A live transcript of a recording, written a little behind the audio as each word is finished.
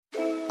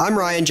I'm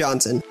Ryan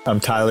Johnson. I'm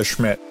Tyler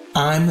Schmidt.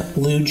 I'm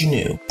Lou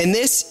Janu. And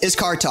this is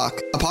Card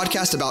Talk, a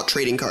podcast about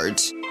trading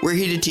cards. We're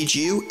here to teach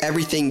you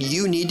everything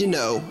you need to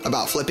know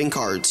about flipping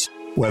cards.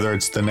 Whether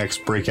it's the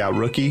next breakout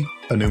rookie,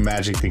 a new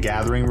Magic the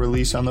Gathering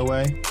release on the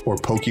way, or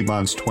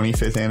Pokemon's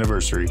 25th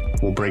anniversary,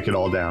 we'll break it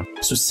all down.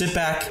 So sit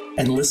back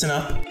and listen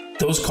up.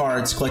 Those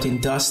cards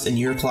collecting dust in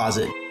your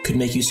closet could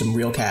make you some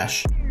real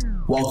cash.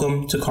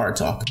 Welcome to Card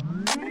Talk.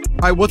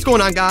 All right, what's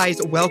going on,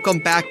 guys? Welcome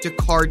back to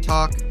Card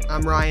Talk.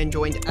 I'm Ryan,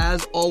 joined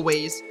as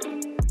always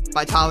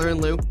by Tyler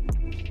and Lou.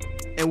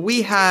 And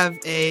we have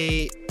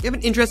an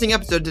interesting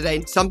episode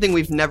today, something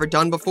we've never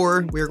done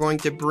before. We're going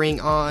to bring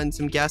on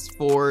some guests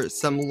for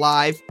some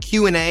live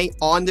Q&A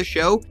on the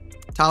show.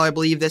 Tyler, I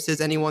believe this is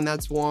anyone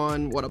that's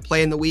won, a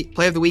play of the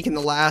week in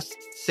the last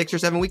 6 or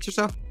 7 weeks or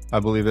so? I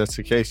believe that's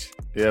the case.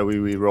 Yeah,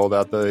 we rolled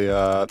out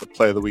the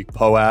Play of the Week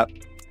PO app.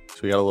 So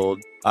we got a little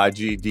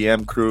IG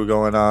DM crew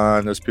going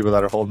on. There's people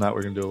that are holding out.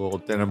 We're going to do a little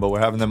dinner, but we're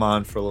having them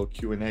on for a little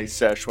Q&A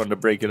sesh. Wanted to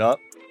break it up.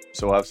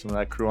 So we'll have some of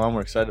that crew on.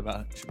 We're excited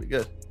about it. Should be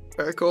good.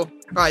 Very cool.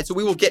 All right, so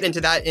we will get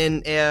into that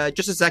in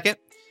just a second.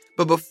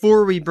 But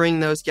before we bring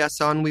those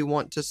guests on, we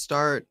want to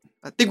start.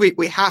 I think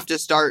we have to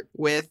start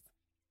with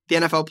the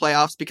NFL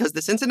playoffs because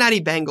the Cincinnati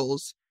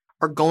Bengals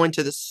are going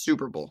to the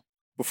Super Bowl.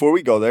 Before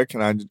we go there,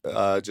 can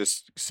I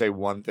just say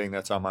one thing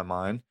that's on my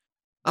mind?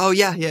 Oh,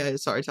 yeah.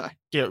 Sorry, Ty.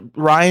 Yeah,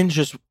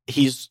 Ryan's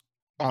he's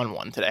on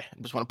one today.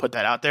 I just want to put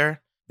that out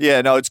there.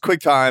 Yeah, no, it's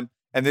quick time.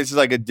 And this is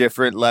like a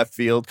different left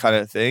field kind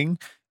of thing.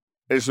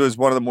 This was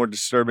one of the more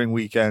disturbing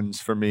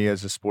weekends for me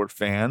as a sport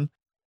fan.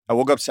 I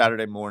woke up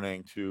Saturday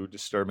morning to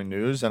disturbing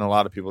news, and a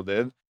lot of people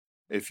did.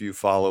 If you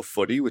follow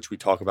footy, which we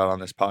talk about on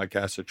this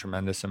podcast a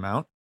tremendous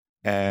amount,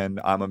 and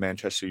I'm a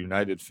Manchester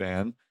United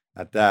fan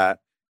at that,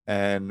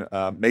 and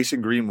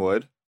Mason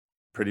Greenwood,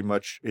 pretty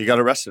much, he got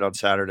arrested on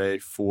Saturday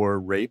for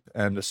rape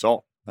and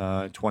assault.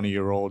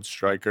 20-year-old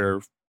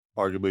striker,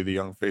 arguably the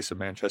young face of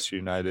Manchester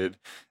United,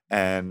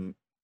 and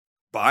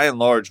by and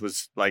large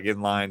was like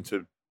in line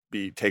to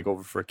take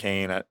over for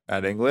Kane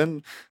at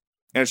England.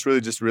 And it's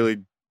really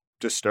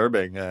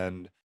disturbing.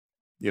 And,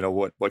 you know,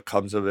 what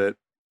comes of it,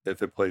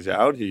 if it plays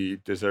out, he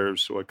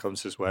deserves what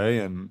comes his way.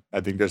 And I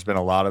think there's been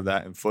a lot of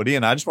that in footy.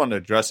 And I just wanted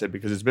to address it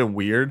because it's been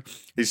weird.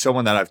 He's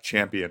someone that I've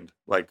championed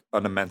like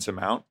an immense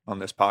amount on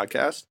this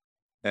podcast.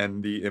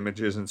 And the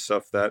images and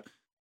stuff that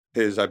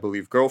his, I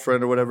believe,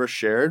 girlfriend or whatever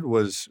shared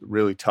was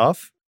really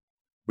tough.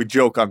 We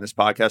joke on this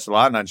podcast a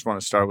lot, and I just want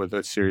to start with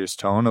a serious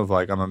tone of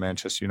like, I'm a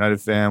Manchester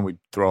United fan. We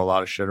throw a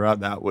lot of shit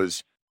around. That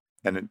was,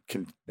 and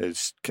it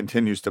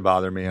continues to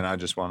bother me, and I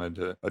just wanted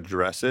to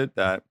address it,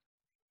 that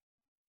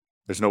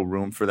there's no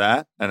room for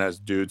that. And as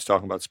dudes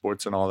talking about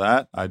sports and all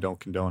that, I don't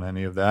condone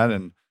any of that.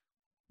 And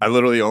I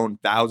literally own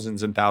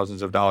thousands and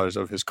thousands of dollars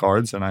of his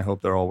cards, and I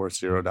hope they're all worth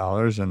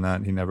 $0 and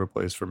that he never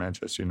plays for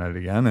Manchester United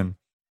again. And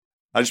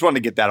I just wanted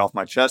to get that off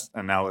my chest,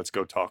 and now let's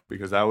go talk,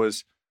 because that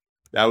was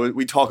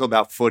we talk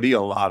about footy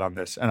a lot on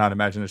this, and I'd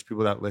imagine there's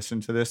people that listen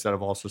to this that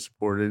have also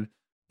supported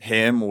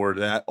him or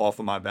that off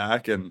of my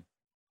back. And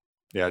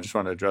yeah, I just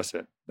want to address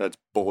it. That's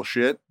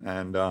bullshit.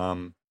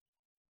 And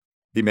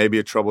he may be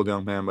a troubled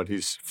young man, but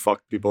he's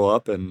fucked people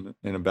up and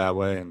in a bad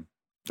way and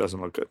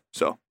doesn't look good.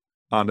 So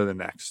on to the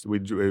next. We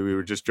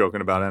were just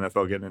joking about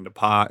NFL getting into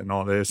pot and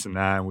all this and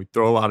that, and we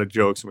throw a lot of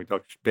jokes and we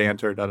talk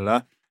banter,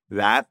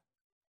 That,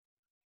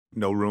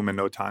 no room and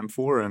no time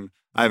for. And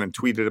I haven't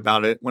tweeted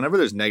about it. Whenever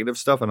there's negative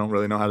stuff, I don't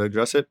really know how to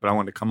address it, but I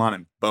wanted to come on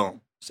and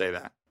boom, say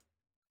that.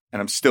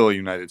 And I'm still a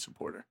United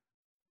supporter.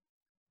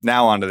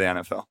 Now on to the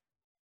NFL.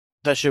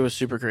 That shit was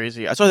super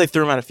crazy. I saw they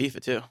threw him out of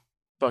FIFA too.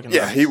 Fucking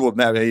yeah, nuts. he will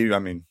never.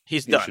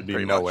 He's he done. Should be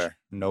pretty nowhere.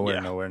 much.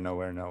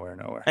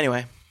 Nowhere.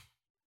 Anyway.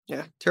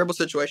 Yeah, terrible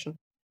situation.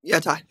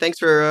 Yeah, Ty, thanks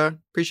for,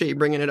 appreciate you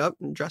bringing it up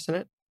and addressing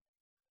it.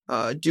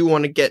 Do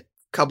want to get a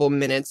couple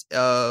minutes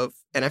of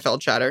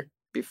NFL chatter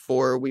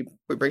before we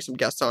bring some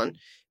guests on,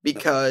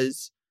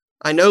 because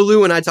I know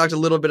Lou and I talked a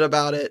little bit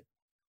about it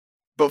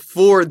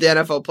before the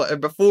NFL play,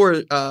 before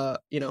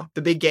the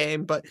big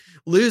game, but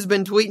Lou's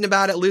been tweeting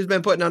about it. Lou's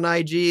been putting on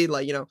IG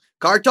like,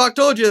 Card Talk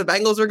told you the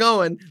Bengals are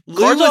going.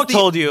 Card Talk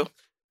told you.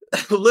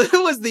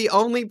 Lou was the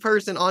only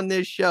person on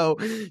this show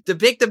to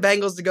pick the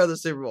Bengals to go to the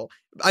Super Bowl.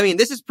 I mean,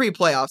 this is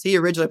pre-playoffs. He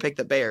originally picked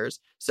the Bears,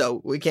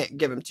 so we can't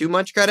give him too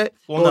much credit.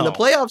 Well, but when the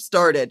playoffs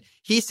started,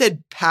 he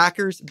said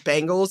Packers,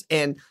 Bengals,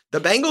 and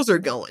the Bengals are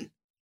going.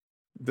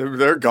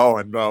 They're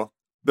going, bro.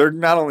 They're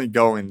not only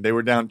going, they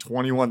were down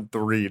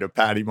 21-3 to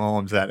Patty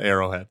Mahomes at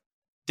Arrowhead.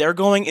 They're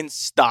going in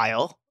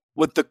style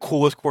with the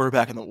coolest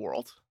quarterback in the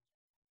world.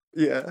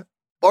 Yeah.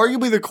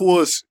 Arguably the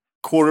coolest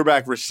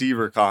quarterback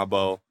receiver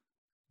combo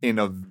in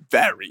a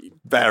very,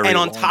 very And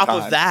on long top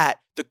time. of that,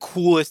 the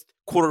coolest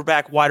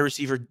quarterback wide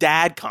receiver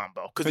dad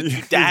combo. Because the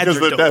two dads are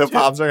dope, the too.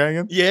 pops are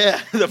hanging? Yeah,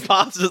 the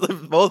pops,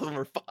 both of them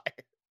are fire.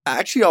 I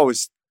actually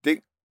always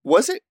think,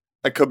 was it?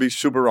 I could be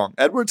super wrong.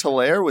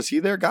 Edwards-Helaire, was he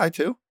their guy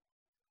too?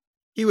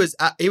 He was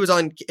on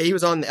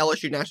the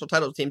LSU national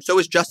title team. So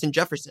was Justin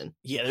Jefferson.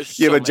 Yeah,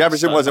 but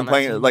Jefferson wasn't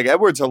playing. Like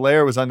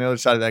Edwards-Helaire was on the other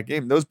side of that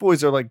game. Those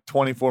boys are like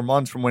 24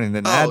 months from winning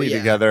the Natty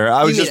together.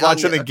 I was just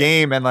watching the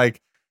game and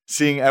like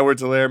seeing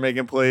Edwards-Helaire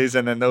making plays,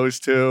 and then those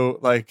two,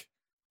 like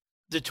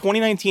The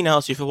 2019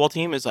 LSU football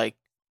team is like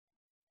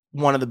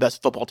one of the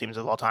best football teams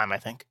of all time, I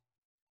think.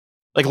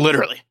 Like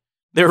literally.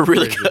 They were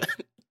really Crazy.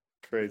 good.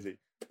 Crazy.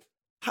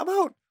 How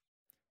about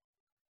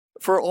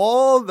for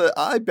all the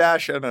I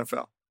bash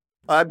NFL.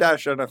 I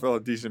bash NFL a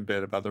decent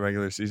bit about the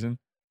regular season.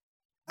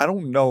 I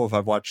don't know if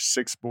I've watched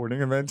 6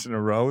 sporting events in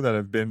a row that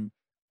have been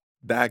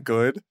that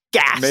good.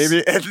 Gas.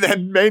 Maybe, and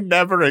then may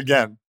never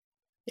again.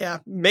 Yeah,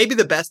 maybe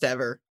the best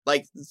ever.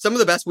 Like some of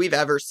the best we've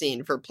ever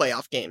seen for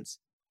playoff games.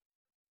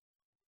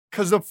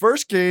 Because the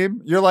first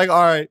game, you're like,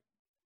 all right,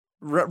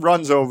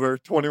 runs over,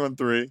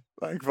 21-3.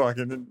 Like,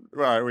 fucking,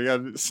 all right, we got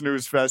a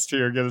snooze fest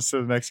here. Get us to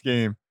the next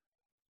game.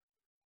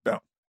 No.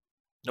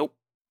 Nope.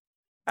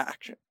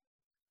 Action.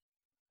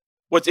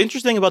 What's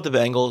interesting about the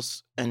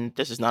Bengals, and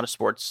this is not a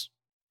sports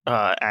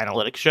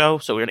analytics show,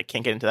 so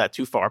can't get into that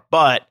too far,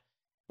 but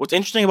what's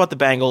interesting about the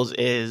Bengals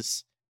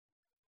is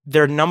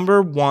their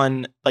number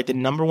one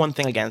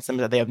thing against them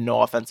is that they have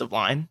no offensive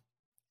line.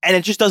 And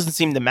it just doesn't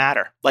seem to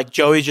matter. Like,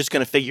 Joey's just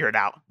going to figure it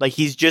out. Like,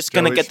 he's just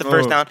going to get the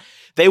first down.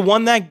 They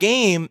won that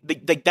game.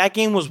 That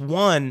game was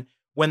won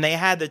when they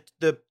had it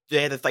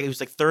was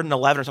like 3rd and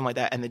 11 or something like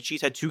that. And the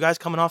Chiefs had 2 guys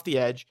coming off the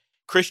edge.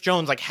 Chris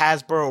Jones, like,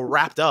 has Burrow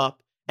wrapped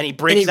up. And he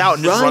breaks out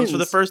and just runs for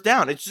the first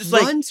down. It's just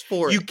like,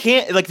 you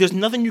can't, like, there's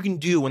nothing you can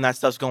do when that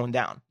stuff's going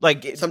down.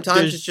 Like,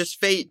 sometimes it's just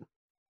fate.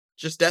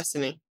 Just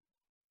destiny.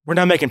 We're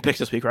not making picks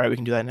this week, right? We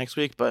can do that next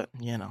week, but,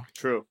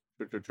 True.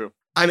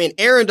 I mean,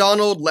 Aaron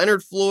Donald,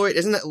 Leonard Floyd,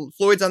 isn't that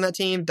Floyd's on that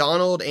team?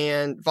 Donald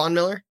and Von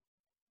Miller?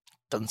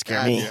 Doesn't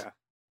scare me. Yeah.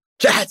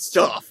 That's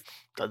tough.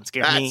 Doesn't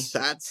scare me.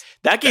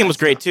 That game was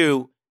great,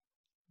 too.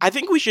 I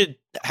think we should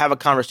have a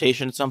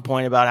conversation at some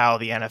point about how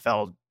the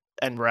NFL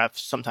and refs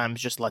sometimes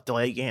just let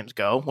delay games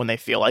go when they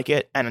feel like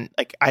it. And,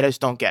 like, I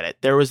just don't get it.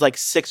 There was, like,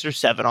 6 or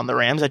 7 on the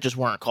Rams that just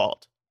weren't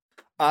called.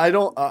 I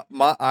don't,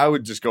 I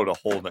would just go to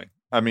holding.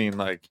 I mean,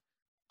 like,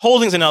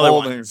 Holding's another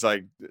holding's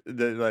one.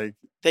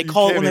 They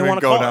call it when they want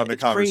to go call down it. the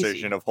It's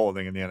conversation crazy. of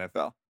holding in the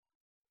NFL.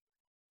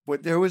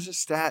 But there was a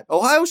stat.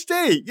 Ohio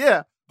State,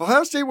 yeah.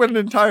 Ohio State went an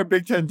entire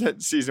Big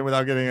Ten season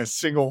without getting a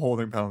single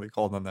holding penalty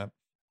called on them.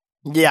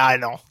 Yeah, I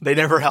know. They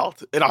never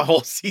held in a whole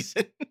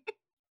season.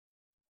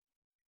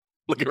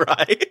 Look at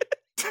Ryan.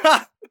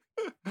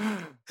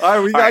 All right,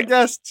 we got right.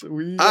 guests.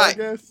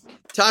 right.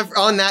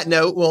 On that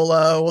note,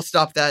 we'll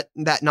stop that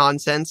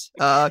nonsense.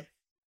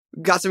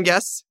 Got some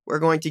guests. We're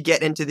going to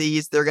get into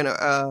these. We're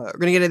gonna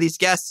get into these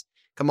guests.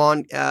 Come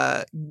on,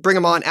 bring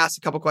them on. Ask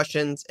a couple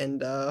questions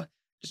and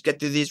just get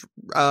through these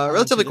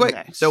relatively quick.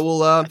 Next. So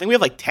we'll. I think we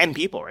have like 10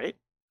 people, right?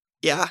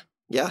 Yeah,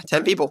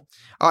 10 people.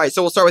 All right,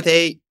 so we'll start with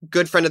a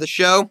good friend of the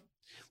show.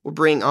 We'll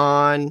bring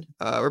on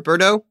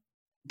Roberto.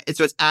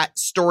 It's at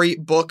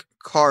Storybook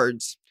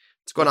Cards.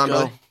 What's going on,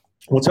 brother?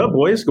 What's up,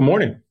 boys? Good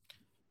morning.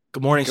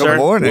 Good morning, Good sir.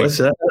 morning.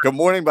 What's up? Good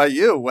morning by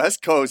you,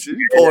 West Coast. You're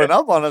pulling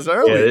up on us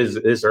early. Yeah,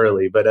 it is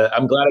early, but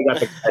I'm glad I got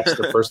to catch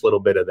the first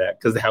little bit of that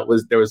because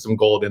there was some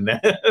gold in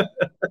that.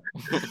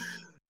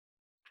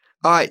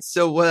 All right,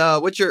 so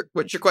what's your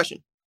question?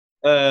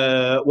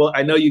 Well,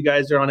 I know you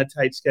guys are on a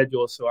tight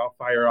schedule, so I'll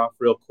fire off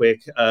real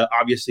quick.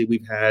 Obviously,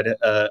 we've had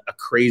a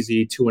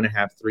crazy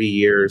 2.5, 3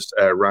 years.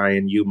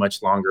 Ryan, you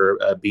much longer,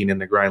 being in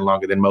the grind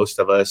longer than most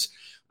of us.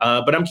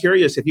 But I'm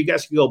curious if you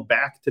guys could go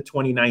back to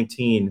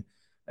 2019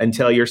 and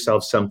tell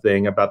yourself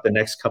something about the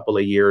next couple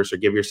of years or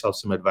give yourself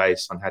some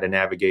advice on how to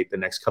navigate the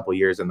next couple of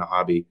years in the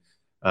hobby,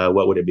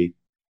 what would it be?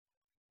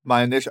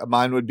 Mine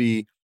would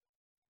be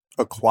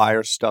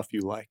acquire stuff you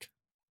like.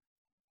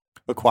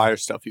 Acquire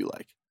stuff you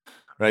like,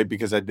 right?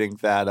 Because I think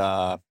that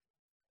I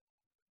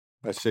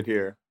sit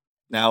here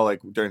now,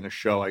 like during the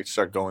show, I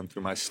start going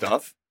through my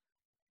stuff,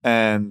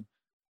 and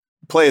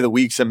play of the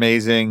week's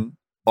amazing.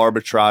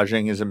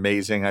 Arbitraging is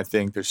amazing. I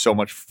think there's so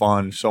much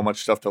fun, so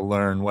much stuff to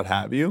learn, what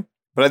have you.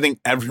 But I think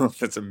everyone,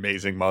 that's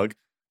amazing, Mug.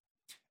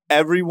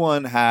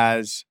 Everyone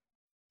has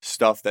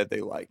stuff that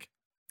they like.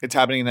 It's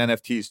happening in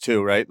NFTs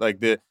too, right?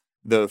 Like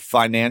the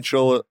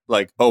financial,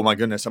 like, oh my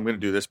goodness, I'm going to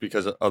do this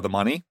because of the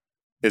money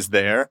is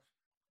there.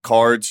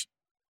 Cards,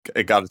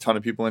 it got a ton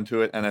of people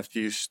into it.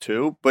 NFTs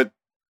too. But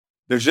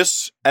there's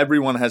just,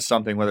 everyone has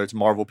something, whether it's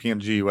Marvel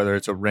PMG, whether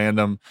it's a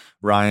random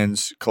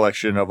Ryan's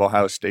collection of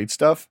Ohio State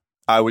stuff.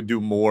 I would do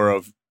more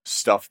of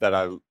stuff that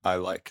I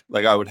like.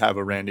 Like I would have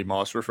a Randy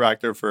Moss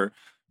refractor for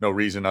no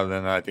reason other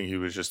than I think he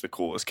was just the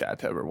coolest cat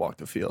to ever walk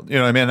the field. You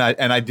know what I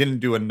mean? I didn't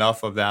do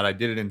enough of that. I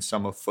did it in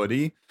some of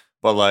footy,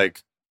 but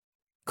like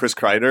Chris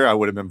Kreider, I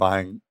would have been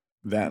buying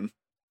then.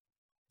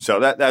 So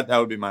that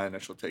would be my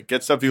initial take.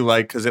 Get stuff you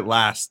like because it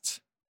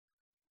lasts.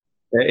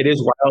 It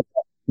is wild.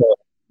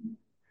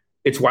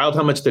 It's wild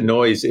how much the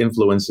noise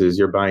influences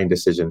your buying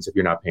decisions if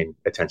you're not paying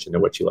attention to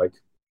what you like.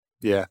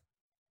 Yeah.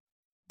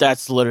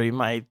 That's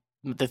literally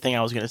the thing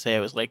I was going to say.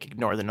 I was like,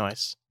 ignore the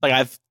noise.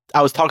 Like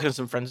I was talking to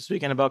some friends this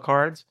weekend about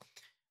cards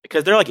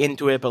because they're like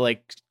into it, but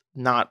like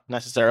not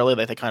necessarily.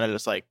 Like they kind of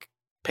just like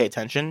pay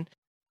attention.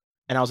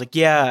 And I was like,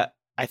 yeah,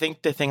 I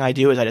think the thing I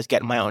do is I just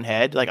get in my own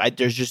head. Like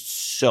there's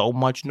just so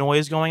much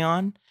noise going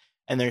on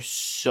and there's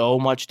so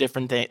much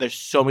different thing. There's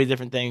so many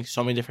different things,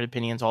 so many different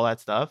opinions, all that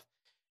stuff.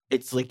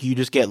 It's like you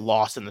just get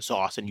lost in the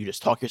sauce and you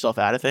just talk yourself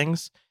out of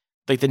things.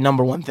 Like the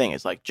number one thing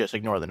is like just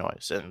ignore the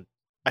noise. And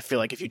I feel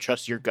like if you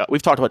trust your gut,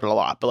 we've talked about it a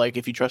lot, but like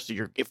if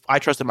I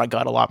trusted my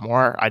gut a lot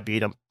more, I'd be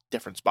in a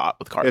different spot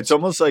with cards. It's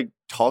almost like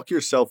talk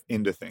yourself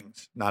into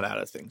things, not out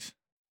of things.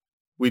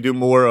 We do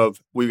more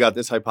of, we've got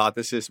this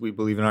hypothesis, we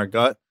believe in our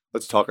gut,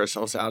 let's talk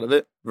ourselves out of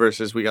it,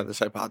 versus we got this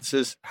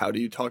hypothesis, how do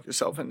you talk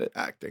yourself into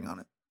acting on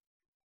it?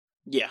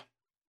 Yeah.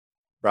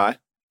 Right?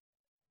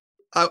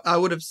 I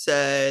would have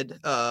said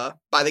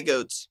buy the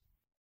GOATs.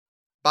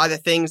 Buy the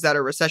things that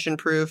are recession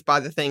proof, buy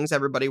the things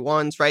everybody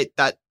wants, right?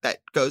 That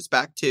goes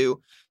back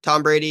to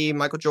Tom Brady,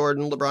 Michael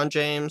Jordan, LeBron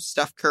James,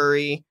 Steph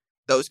Curry,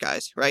 those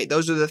guys, right?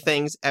 Those are the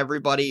things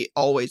everybody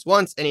always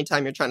wants.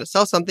 Anytime you're trying to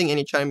sell something,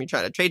 anytime you're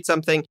trying to trade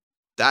something,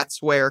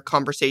 that's where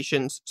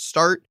conversations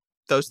start.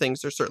 Those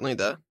things are certainly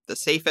the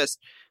safest.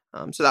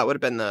 So that would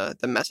have been the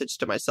message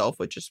to myself,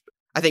 which is,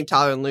 I think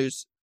Tyler and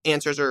Lou's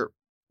answers are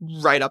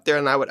right up there,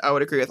 and I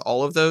would agree with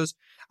all of those.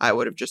 I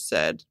would have just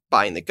said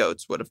buying the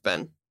GOATs would have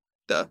been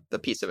the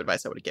piece of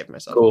advice I would have given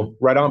myself. Cool.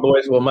 Right on,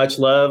 boys. Well, much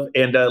love.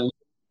 And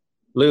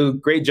Lou,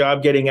 great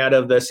job getting out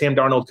of the Sam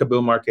Darnold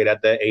kaboom market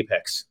at the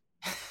Apex.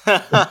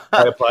 I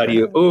applaud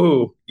you.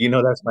 Ooh,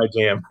 that's my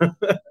jam.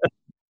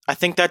 I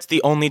think that's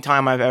the only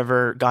time I've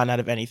ever gotten out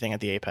of anything at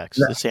the Apex.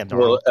 The Sam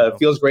Darnold. Well,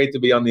 feels great to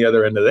be on the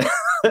other end of that.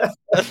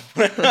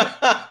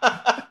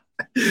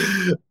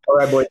 All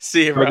right, boys.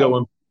 See you, Have a good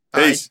one.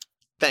 Peace.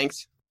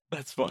 Thanks.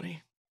 That's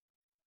funny.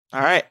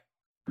 All right.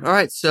 All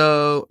right.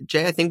 So,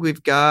 Jay, I think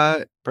we've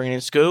got Bringing in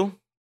Scoo.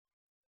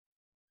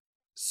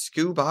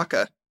 Scoo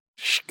Baca.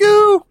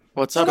 Scoo.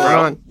 What's up, What's bro?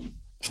 going on?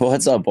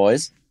 What's up,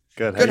 boys?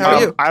 Good. Good, how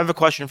are you? I have a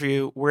question for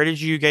you. Where did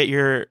you get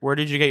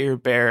your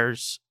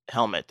Bears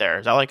helmet there?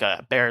 Is that like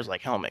a Bears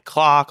like helmet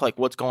clock? Like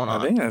what's going I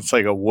on? think it's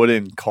like a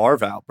wooden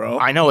carve out, bro.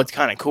 I know it's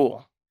kind of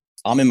cool.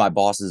 I'm in my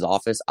boss's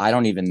office. I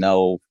don't even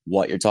know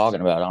what you're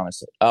talking about,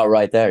 honestly. Oh,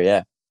 right there.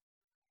 Yeah.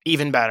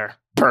 Even better.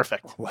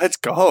 Perfect. Let's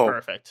go.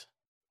 Perfect.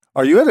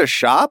 Are you at a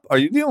shop? Are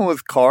you dealing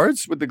with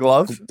cards with the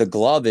gloves? The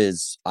glove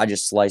is, I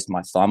just sliced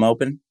my thumb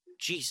open.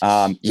 Jesus.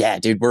 Yeah,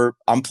 dude,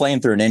 I'm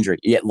playing through an injury.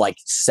 Yeah, like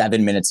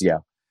 7 minutes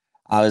ago.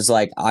 I was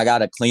like, I got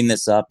to clean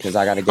this up because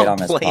I got to get on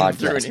this playing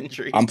through an podcast.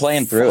 injury. I'm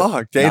playing through it.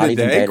 Fuck, day Not to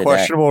even day, day-to-day.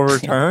 questionable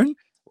return.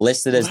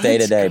 Listed as Let's day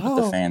to day, but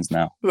go. the fans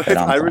know. that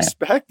I'm I playing.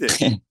 respect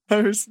it. I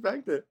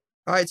respect it.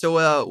 All right.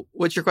 So,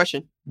 what's your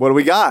question? What do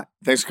we got?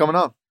 Thanks for coming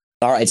on.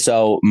 All right.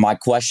 So my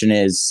question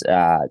is,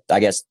 I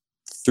guess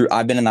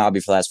I've been in the hobby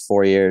for the last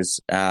 4 years.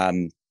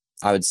 I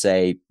would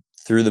say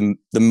through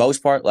the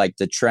most part, like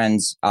the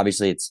trends,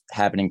 obviously it's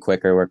happening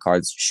quicker where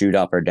cards shoot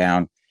up or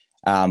down.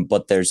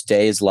 But there's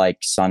days like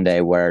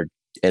Sunday where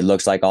it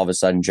looks like all of a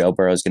sudden Joe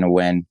Burrow is going to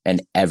win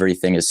and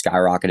everything is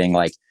skyrocketing.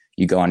 Like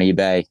you go on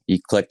eBay, you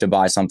click to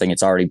buy something,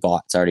 it's already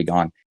bought, it's already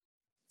gone.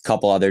 A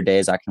couple other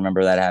days I can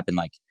remember that happened,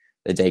 like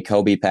the day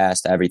Kobe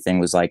passed, everything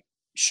was like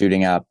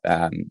shooting up.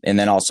 And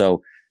then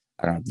also,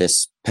 I don't know,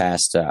 this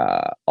past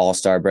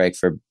All-Star break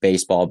for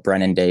baseball,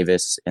 Brennan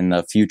Davis in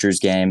the Futures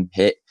game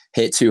hit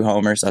 2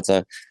 homers. That's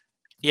a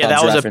Yeah, Cubs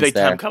that was a reference big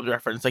time there. Cubs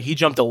reference. Like he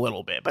jumped a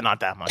little bit, but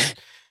not that much.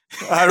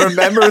 I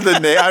remember the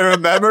name. I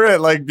remember it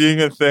like being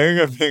a thing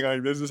of being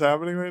like, this is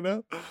happening right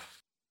now.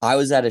 I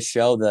was at a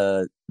show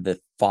the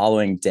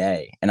following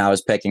day and I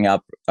was picking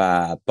up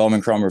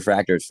Bowman Chrome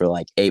refractors for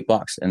like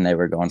 $8 and they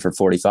were going for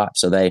 45.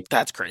 So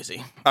That's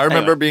crazy. I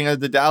remember Anyway. being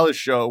at the Dallas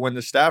show when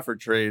the Stafford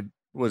trade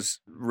was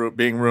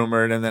being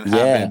rumored and then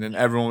Yeah. happened, and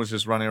everyone was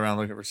just running around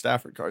looking for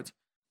Stafford cards.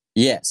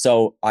 yeah.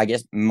 So I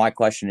guess my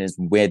question is,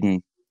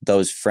 when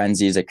those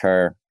frenzies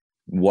occur,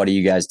 what do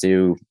you guys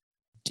do?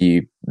 Do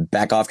you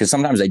back off? Because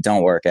sometimes they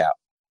don't work out.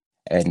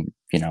 And,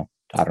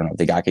 I don't know,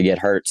 the guy could get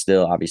hurt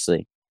still,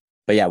 obviously.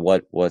 But yeah,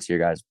 what's your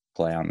guys'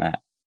 play on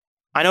that?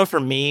 I know for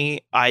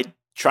me, I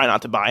try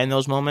not to buy in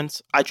those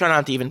moments. I try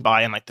not to even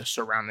buy in like the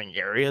surrounding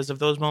areas of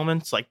those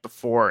moments, like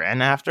before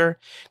and after.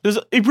 Because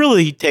it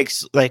really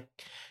takes like,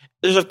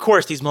 there's of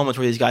course these moments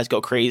where these guys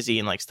go crazy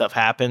and like stuff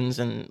happens.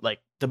 And like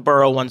the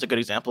Burrow one's a good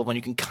example of when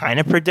you can kind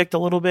of predict a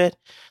little bit.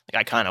 Like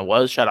I kind of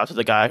was. Shout out to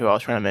the guy who I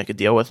was trying to make a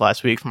deal with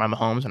last week for my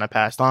Mahomes and I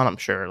passed on. I'm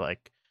sure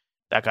like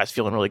that guy's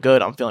feeling really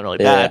good. I'm feeling really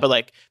Yeah. bad. But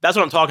like that's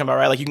what I'm talking about,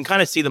 right? Like you can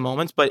kind of see the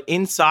moments, but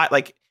inside,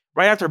 like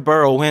right after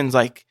Burrow wins,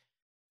 like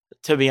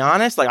to be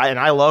honest, like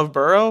I love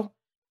Burrow.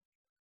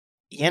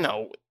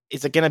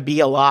 Is it going to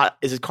be a lot?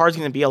 Is his cards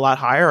going to be a lot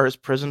higher, or is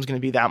Prism's going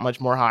to be that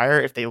much more higher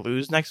if they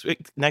lose next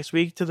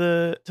week to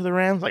the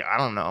Rams? Like I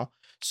don't know.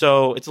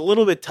 So it's a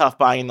little bit tough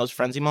buying in those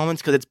frenzy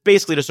moments because it's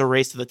basically just a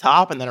race to the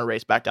top and then a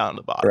race back down to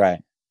the bottom.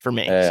 Right. For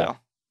me. Yeah.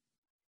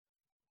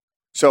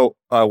 So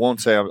I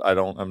won't say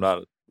I'm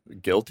not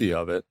guilty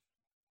of it.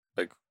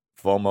 Like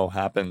FOMO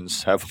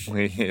happens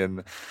heavily,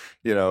 and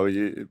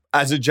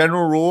as a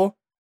general rule,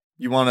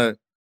 you want to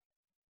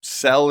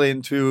sell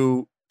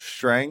into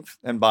strength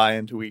and buy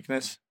into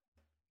weakness.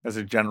 As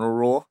a general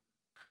rule,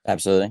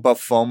 Absolutely. but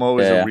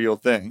FOMO is Yeah. a real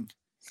thing.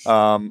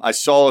 I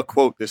saw a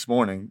quote this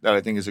morning that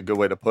I think is a good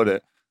way to put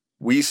it.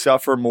 we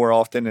suffer more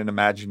often in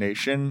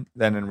imagination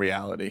than in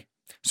reality.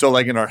 So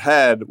like in our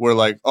head, we're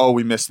like, oh,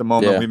 we missed the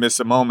moment. Yeah. We missed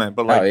the moment.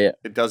 But like yeah.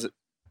 it doesn't,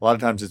 a lot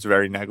of times it's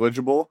very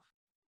negligible.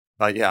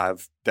 But yeah,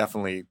 I've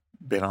definitely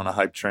been on a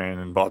hype train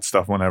and bought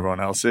stuff when everyone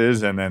else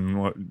is and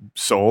then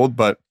sold.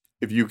 But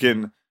if you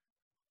can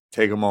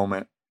take a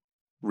moment,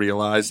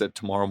 realize that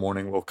tomorrow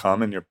morning will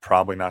come and you're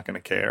probably not going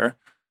to care.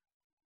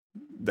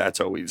 That's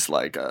always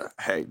like,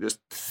 hey, just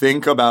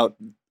think about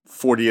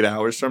 48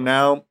 hours from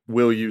now.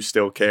 Will you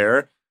still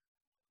care?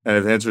 And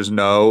if the answer is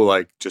no,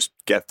 like just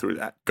get through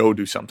that. Go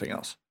do something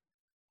else.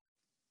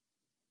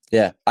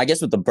 Yeah. I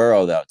guess with the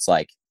Burrow, though, it's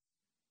like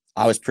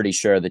I was pretty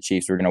sure the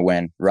Chiefs were going to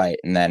win, right?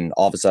 And then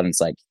all of a sudden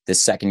it's like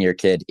this second-year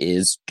kid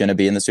is going to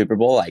be in the Super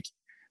Bowl. Like,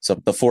 so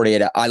the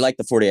 48, I like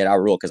the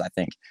 48-hour rule because I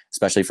think,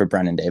 especially for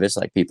Brendan Davis,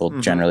 like people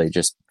generally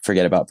just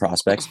forget about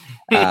prospects.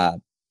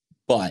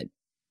 But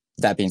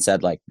that being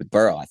said, like with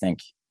Burrow, I think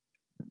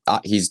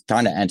he's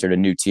kind of entered a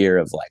new tier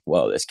of like,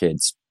 whoa, this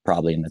kid's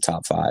probably in the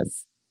top 5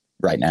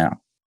 right now.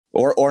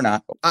 Or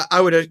not.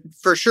 I would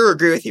for sure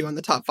agree with you on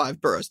the top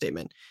 5 Burrow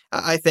statement.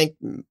 I think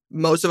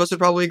most of us would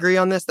probably agree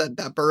on this,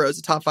 that Burrow is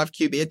a top 5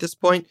 QB at this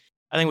point.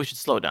 I think we should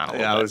slow down a little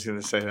bit. Yeah, I was going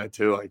to say that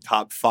too. Like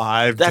top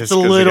 5. That's a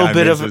little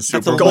bit of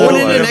Going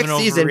into next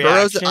season,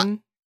 Burrow's.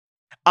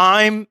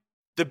 I'm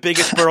the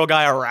biggest Burrow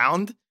guy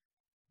around.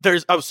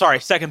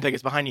 Second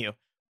biggest behind you.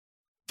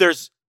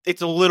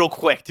 It's a little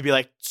quick to be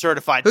like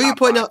certified. Who are you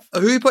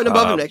putting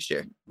above him next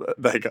year?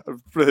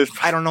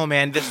 I don't know,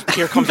 man.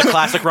 Here comes a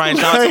classic Ryan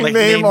Johnson. Like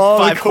name name all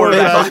 5 the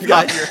quarterbacks quarterbacks. you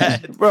got in your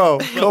head. Bro,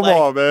 come like,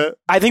 on, man.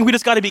 I think we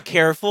just got to be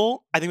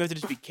careful. I think we have to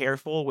just be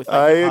careful with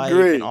I hype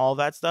agree. and all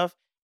that stuff.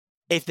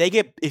 If they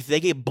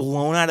get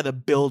blown out of the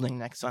building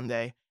next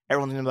Sunday,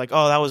 everyone's gonna be like,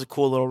 "Oh, that was a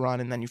cool little run,"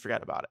 and then you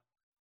forget about it.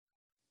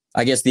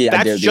 I guess the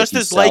idea That's just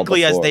as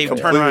likely as they turn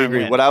Completely around and agree.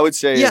 win. What I would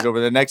say Yeah. is over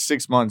the next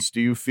 6 months, do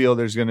you feel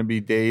there's going to be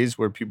days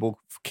where people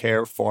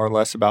care far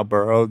less about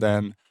Burrow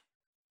than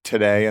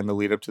today and the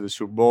lead up to the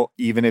Super Bowl,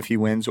 even if he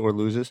wins or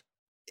loses?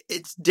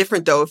 It's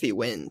different though if he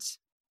wins.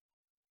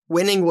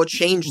 Winning will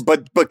change.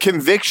 But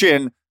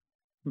conviction,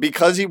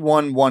 because he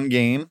won one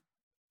game,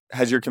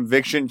 has your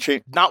conviction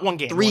changed? Not one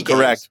game. 3 one games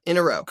Correct. in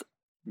a row.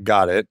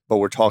 Got it. But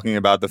we're talking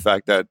about the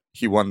fact that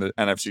he won the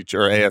NFC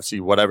or AFC,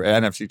 whatever,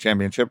 NFC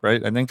championship,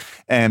 right? I think.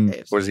 And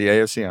AFC. was he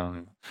AFC? I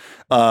don't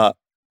know.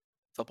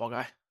 football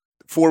guy.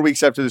 4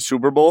 weeks after the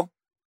Super Bowl,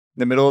 in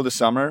the middle of the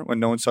summer, when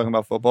no one's talking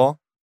about football,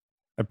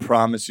 I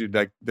promise you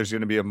that there's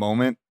going to be a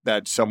moment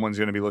that someone's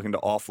going to be looking to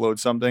offload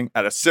something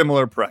at a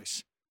similar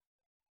price,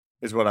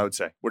 is what I would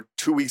say. We're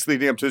 2 weeks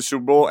leading up to the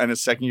Super Bowl, and a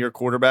second-year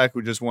quarterback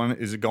who just won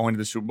is going to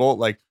the Super Bowl.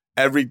 Like,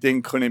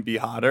 everything couldn't be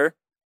hotter.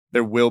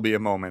 There will be a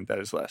moment that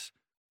is less.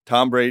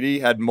 Tom Brady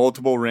had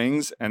multiple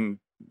rings, and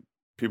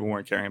people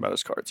weren't caring about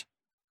his cards.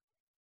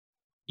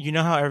 You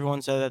know how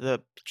everyone said that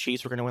the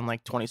Chiefs were going to win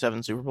like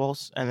 27 Super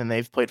Bowls, and then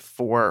they've played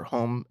 4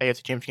 home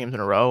AFC Championship games in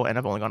a row, and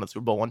have only gone to the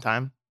Super Bowl 1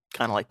 time?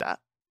 Kind of like that.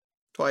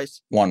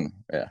 Twice. 1,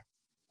 yeah.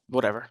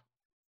 Whatever.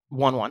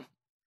 1-1.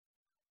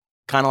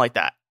 Kind of like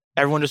that.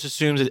 Everyone just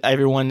assumes that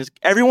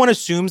everyone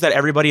assumes that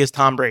everybody is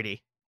Tom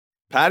Brady.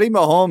 Patty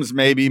Mahomes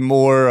may be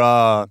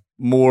more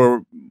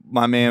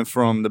my man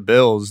from the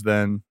Bills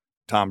than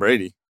Tom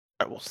Brady.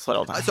 All right, we'll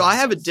settle down. So I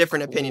have a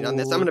different opinion on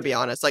this. I'm going to be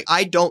honest. Like,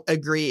 I don't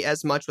agree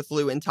as much with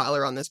Lou and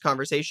Tyler on this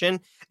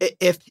conversation.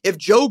 If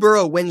Joe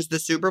Burrow wins the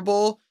Super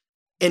Bowl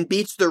and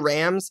beats the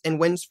Rams and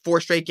wins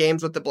 4 straight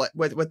games with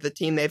the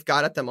team they've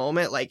got at the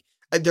moment, like,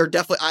 they're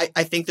definitely,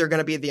 I think they're going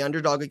to be the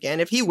underdog again.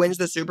 If he wins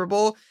the Super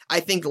Bowl, I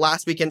think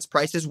last weekend's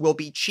prices will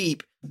be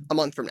cheap a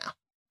month from now.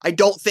 I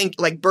don't think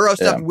like Burrow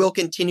stuff will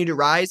continue to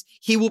rise.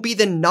 He will be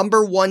the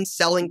number 1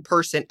 selling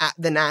person at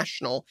the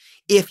National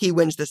if he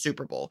wins the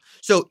Super Bowl.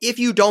 So if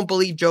you don't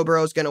believe Joe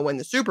Burrow is going to win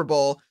the Super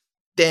Bowl,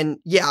 then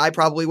yeah, I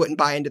probably wouldn't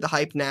buy into the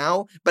hype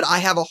now. But I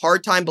have a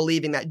hard time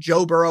believing that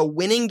Joe Burrow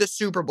winning the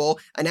Super Bowl,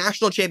 a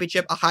national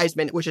championship, a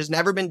Heisman, which has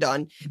never been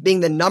done, being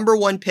the number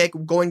 1 pick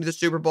going to the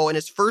Super Bowl in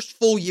his first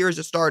full year as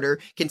a starter,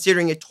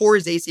 considering he tore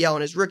his ACL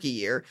in his rookie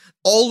year,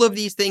 all of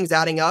these things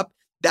adding up,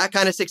 that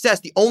kind of success.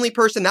 The only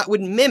person that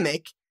would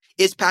mimic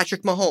is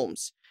Patrick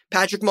Mahomes.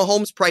 Patrick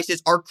Mahomes'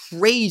 prices are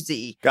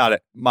crazy. Got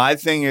it. My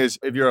thing is,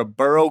 if you're a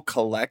Burrow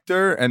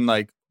collector and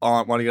like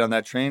want to get on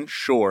that train,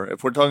 sure.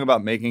 If we're talking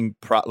about making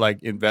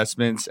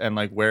investments and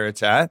like where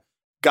it's at,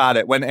 got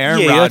it. When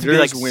Aaron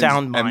Rodgers wins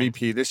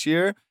MVP this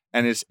year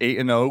and is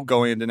 8-0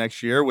 going into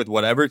next year with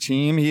whatever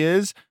team he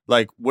is,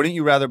 like, wouldn't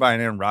you rather buy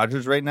an Aaron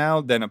Rodgers right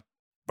now than a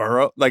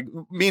Burrow? Like,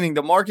 meaning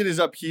the market is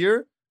up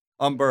here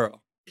on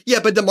Burrow. Yeah,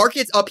 but the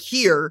market's up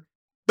here,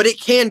 but it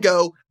can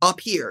go up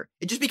here.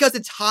 And just because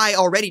it's high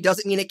already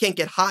doesn't mean it can't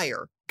get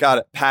higher. Got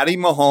it. Patty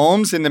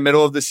Mahomes in the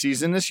middle of the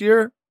season this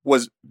year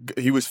was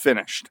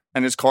finished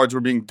and his cards were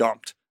being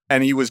dumped.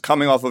 And he was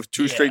coming off of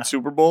 2 straight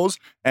Super Bowls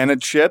and a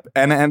chip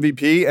and an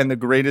MVP and the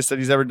greatest that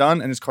he's ever done.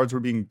 And his cards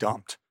were being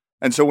dumped.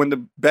 And so when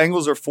the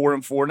Bengals are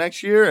 4-4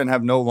 next year and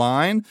have no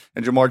line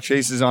and Jamar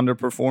Chase is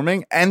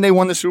underperforming and they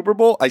won the Super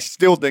Bowl, I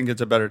still think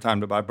it's a better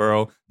time to buy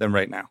Burrow than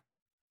right now.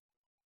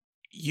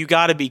 you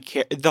got to be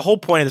the whole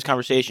point of this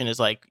conversation is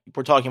like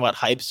we're talking about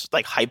hypes,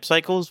 like hype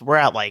cycles. We're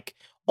at like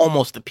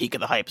almost the peak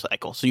of the hype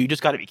cycle, so you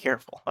just got to be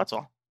careful. That's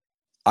all.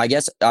 I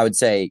guess I would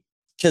say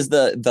because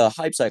the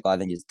hype cycle I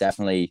think is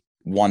definitely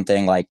one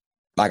thing. Like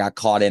I got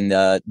caught in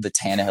the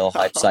Tannehill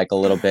hype cycle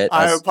a little bit.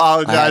 I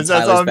apologize.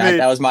 That's on me.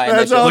 That was my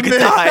That's initial. on me. Look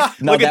at Ty.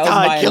 No, Look that at was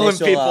Ty my killing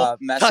initial people.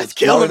 message. Ty's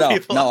killing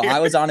people. No, here. I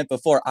was on it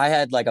before. I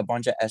had like a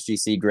bunch of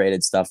SGC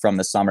graded stuff from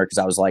the summer because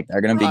I was like,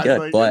 they're gonna be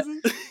good. But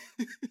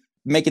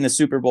making the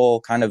Super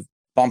Bowl, kind of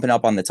bumping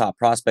up on the top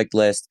prospect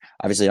list.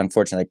 Obviously,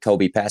 unfortunately,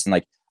 Kobe passing.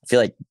 Like I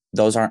feel like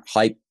those aren't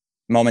hype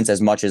moments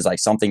as much as like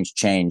something's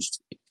changed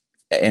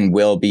and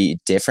will be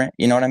different.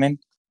 You know what I mean?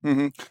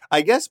 Mm-hmm.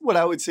 I guess what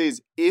I would say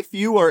is if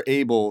you are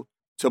able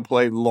to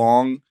play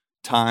long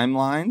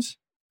timelines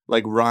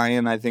like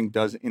Ryan, I think,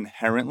 does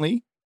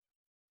inherently,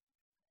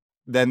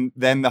 then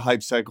the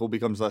hype cycle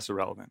becomes less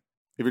irrelevant.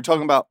 If you're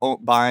talking about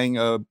buying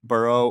a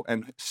Burrow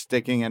and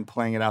sticking and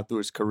playing it out through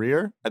his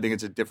career, I think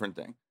it's a different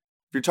thing.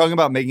 If you're talking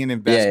about making an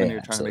investment and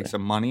you're trying to make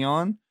some money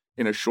on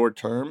in a short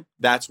term,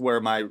 that's where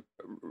my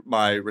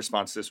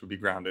response to this would be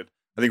grounded.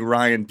 I think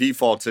Ryan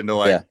defaults into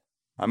like,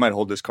 I might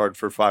hold this card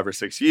for 5 or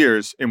 6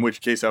 years, in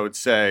which case I would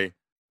say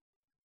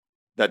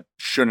that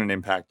shouldn't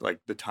impact like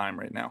the time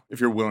right now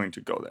if you're willing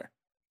to go there.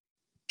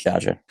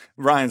 Gotcha.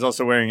 Ryan's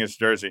also wearing his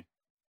jersey.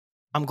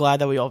 I'm glad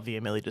that we all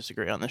vehemently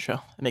disagree on this show.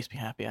 It makes me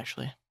happy,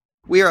 actually.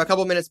 We are a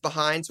couple minutes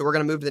behind, so we're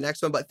going to move to the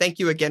next one. But thank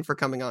you again for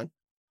coming on.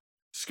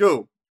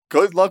 Scoop,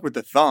 good luck with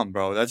the thumb,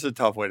 bro. That's a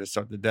tough way to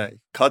start the day.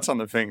 Cuts on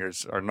the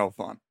fingers are no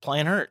fun.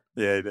 Playing hurt.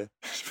 Yeah, it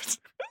is.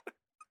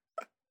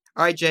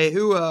 All right, Jay,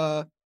 who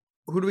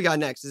do we got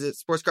next? Is it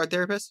Sports Card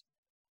Therapist?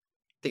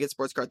 I think it's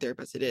Sports Card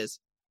Therapist. It is.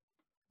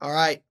 All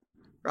right.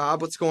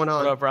 Rob, what's going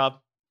on? What up, Rob?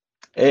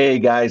 Hey,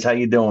 guys. How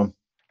you doing?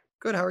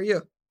 Good. How are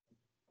you?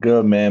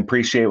 Good, man.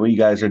 Appreciate what you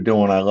guys are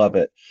doing. I love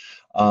it.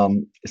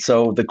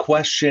 So the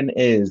question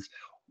is,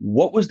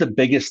 what was the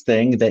biggest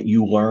thing that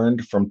you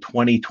learned from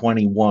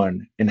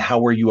 2021 and how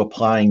were you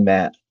applying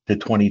that to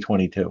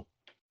 2022?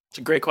 It's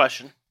a great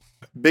question.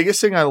 Biggest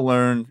thing I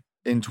learned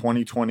in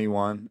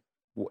 2021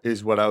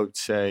 is what I would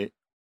say,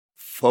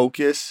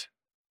 focus.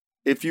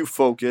 If you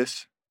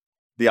focus,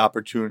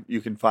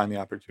 you can find the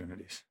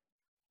opportunities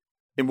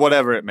in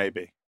whatever it may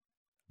be.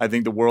 I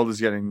think the world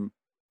is getting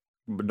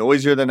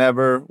noisier than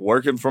ever,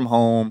 working from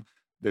home.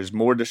 There's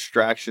more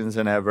distractions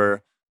than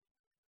ever.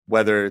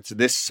 Whether it's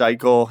this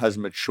cycle has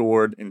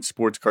matured in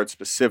sports cards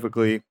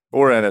specifically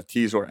or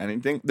NFTs or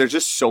anything, there's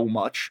just so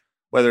much.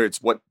 Whether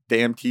it's what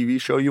damn TV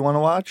show you want to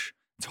watch,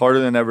 it's harder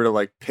than ever to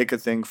like pick a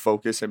thing,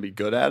 focus, and be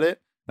good at it.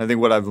 I think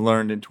what I've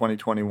learned in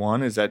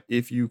 2021 is that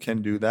if you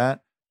can do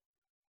that,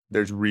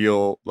 there's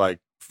real like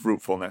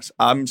fruitfulness.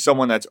 I'm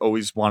someone that's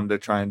always wanted to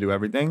try and do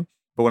everything.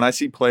 But when I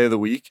see play of the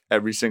week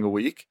every single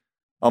week,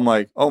 I'm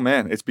like, oh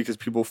man, it's because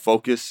people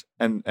focus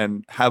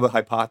and have a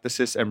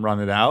hypothesis and run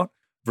it out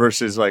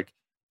versus like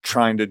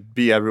trying to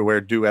be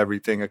everywhere, do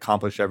everything,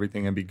 accomplish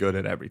everything, and be good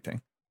at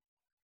everything.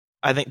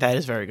 I think that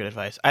is very good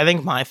advice. I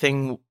think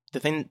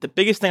the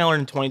biggest thing I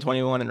learned in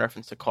 2021 in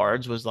reference to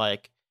cards was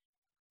like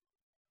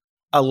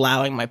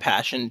allowing my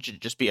passion to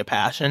just be a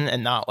passion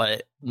and not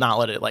let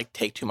it like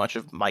take too much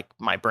of my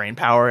brain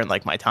power and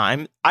like my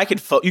time.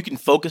 You can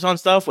focus on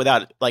stuff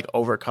without like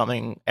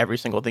overcoming every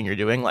single thing you're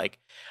doing. Like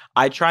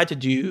I tried to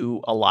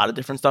do a lot of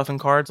different stuff in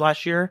cards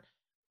last year,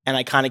 and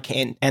I kind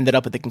of ended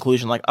up at the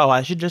conclusion like, oh,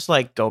 I should just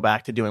like go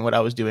back to doing what I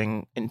was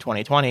doing in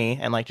 2020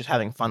 and like just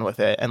having fun with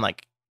it and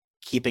like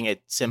keeping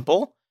it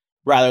simple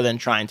rather than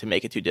trying to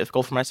make it too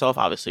difficult for myself.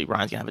 Obviously,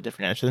 Ryan's gonna have a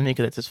different answer than me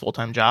because it's his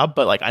full-time job.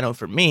 But like, I know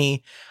for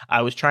me,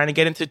 I was trying to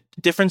get into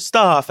different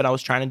stuff and I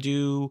was trying to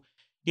do,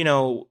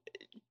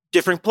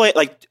 different play.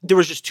 Like there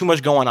was just too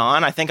much going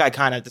on. I think I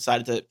kind of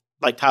decided to,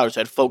 like Tyler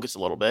said, focus a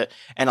little bit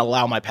and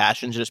allow my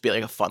passion to just be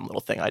like a fun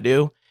little thing I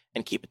do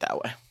and keep it that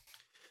way.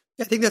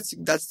 I think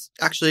that's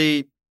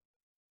actually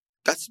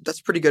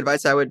pretty good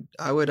advice. I would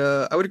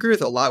agree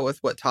with a lot with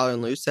what Tyler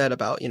and Lou said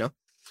about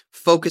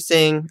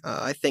focusing.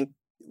 I think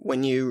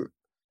when you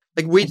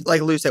like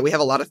Lou said, we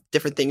have a lot of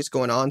different things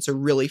going on, so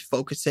really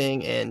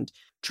focusing and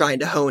trying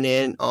to hone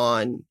in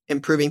on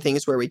improving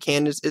things where we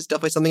can is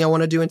definitely something I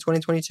want to do in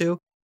 2022.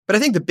 But I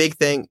think the big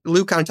thing,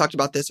 Lou kind of talked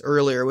about this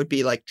earlier, would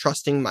be like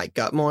trusting my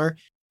gut more.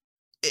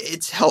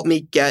 It's helped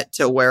me get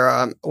to where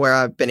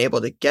I've been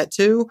able to get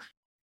to,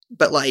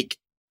 but like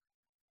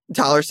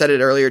Tyler said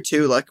it earlier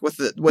too, like with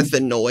the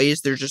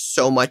noise, there's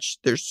so much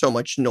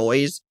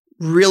noise.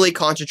 Really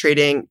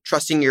concentrating,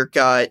 trusting your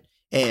gut,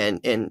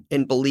 and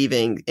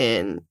believing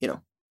in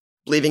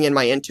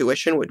my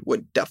intuition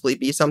would definitely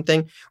be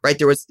something, right?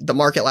 The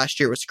market last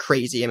year was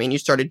crazy. I mean, you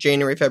started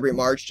January, February,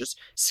 March just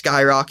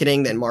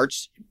skyrocketing. Then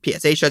March,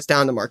 PSA shuts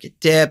down, the market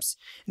dips,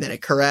 and then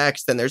it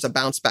corrects. Then there's a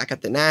bounce back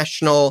at the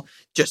National.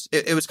 Just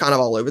it was kind of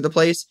all over the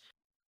place.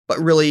 But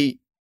really,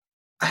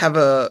 I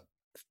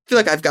feel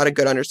like I've got a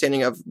good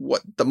understanding of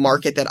what the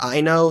market that I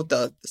know,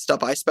 the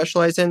stuff I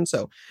specialize in.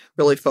 So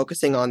really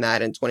focusing on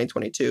that in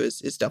 2022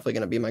 is definitely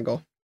going to be my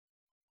goal.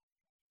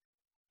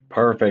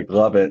 Perfect.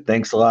 Love it.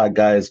 Thanks a lot,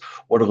 guys.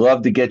 Would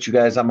love to get you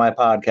guys on my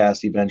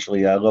podcast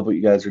eventually. I love what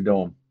you guys are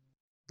doing.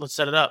 Let's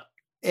set it up.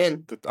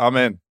 And I'm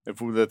in. If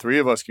the three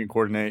of us can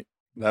coordinate,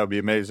 that would be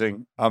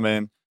amazing. I'm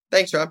in.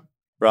 thanks, Rob.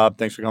 Rob,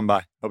 thanks for coming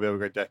by. Hope you have a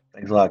great day.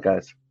 Thanks a lot,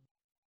 guys.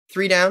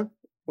 3 down.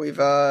 We've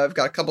got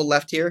a couple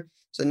left here.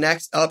 So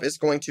next up is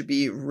going to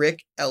be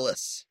Rick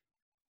Ellis.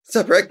 What's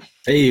up, Rick?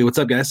 Hey, what's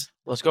up, guys?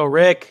 Let's go,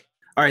 Rick.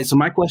 All right, so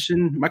my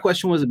question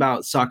was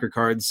about soccer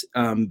cards,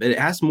 but it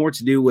has more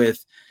to do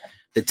with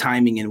the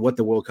timing and what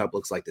the World Cup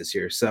looks like this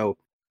year. So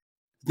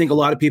I think a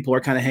lot of people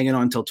are kind of hanging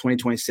on until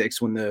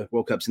 2026 when the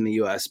World Cup's in the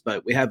U.S.,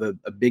 but we have a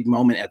big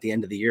moment at the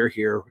end of the year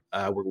here.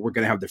 We're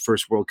going to have the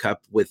first World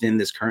Cup within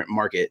this current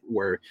market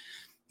where,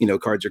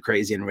 cards are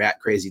crazy and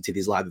react crazy to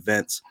these live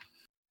events.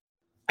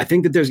 I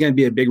think that there's going to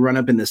be a big run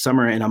up in the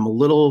summer, and I'm a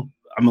little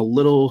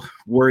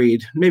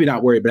worried, maybe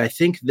not worried, but I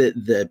think that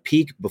the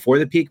peak before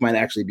the peak might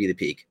actually be the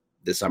peak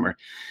this summer.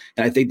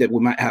 And I think that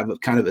we might have a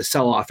kind of a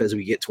sell-off as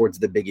we get towards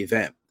the big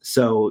event.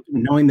 So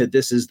knowing that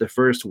this is the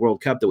first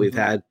World Cup that we've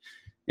had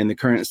in the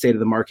current state of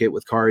the market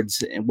with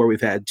cards, and where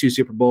we've had 2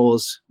 Super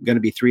Bowls, going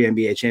to be 3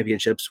 NBA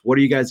championships, what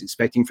are you guys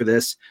expecting for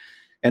this?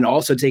 And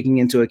also taking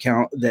into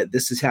account that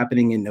this is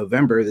happening in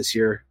November this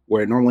year,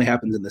 where it normally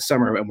happens in the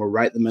summer, and we're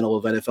right in the middle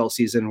of NFL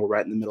season, we're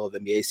right in the middle of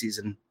NBA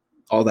season,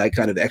 all that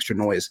kind of extra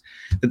noise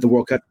that the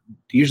World Cup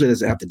usually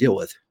doesn't have to deal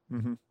with.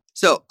 Mm-hmm.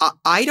 So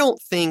I don't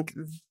think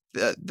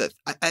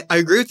I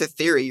agree with the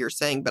theory you're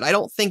saying, but I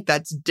don't think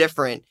that's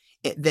different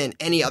than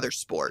any other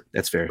sport.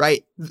 That's fair.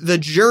 Right? The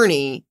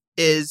journey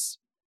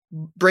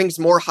brings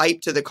more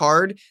hype to the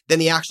card than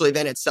the actual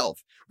event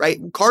itself. Right?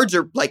 Cards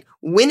are like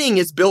winning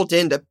is built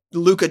into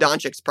Luka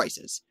Doncic's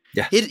prices.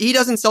 Yeah. He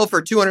doesn't sell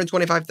for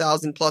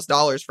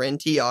 $225,000+ for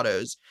NT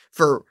autos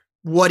for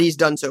what he's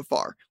done so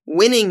far.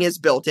 Winning is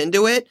built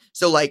into it.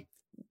 So like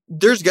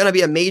there's going to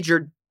be a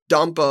major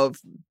dump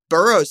of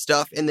Burrow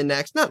stuff in the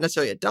next, not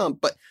necessarily a dump,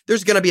 but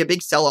there's going to be a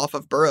big sell-off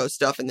of Burrow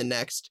stuff in the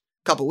next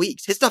couple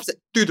weeks. His stuff's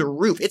through the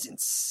roof. It's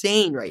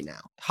insane right now.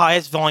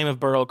 Highest volume of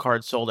Burrow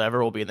cards sold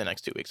ever will be in the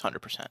next 2 weeks,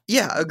 100%.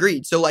 Yeah,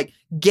 agreed. So like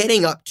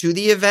getting up to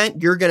the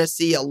event, you're going to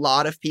see a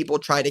lot of people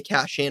try to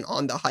cash in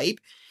on the hype.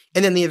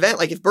 And then the event,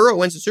 like if Burrow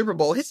wins the Super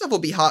Bowl, his stuff will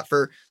be hot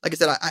for, like I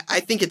said, I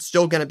think it's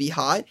still going to be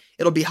hot.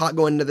 It'll be hot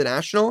going into the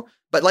National.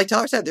 But like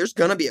Tyler said, there's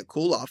going to be a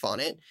cool off on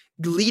it.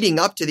 Leading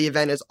up to the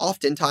event is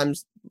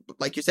oftentimes,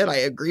 like you said, I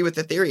agree with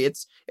the theory.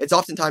 It's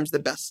oftentimes the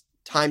best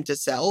time to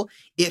sell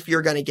if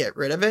you're going to get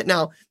rid of it.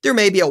 Now, there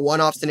may be a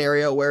one-off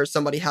scenario where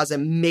somebody has a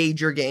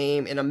major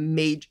game and a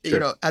major,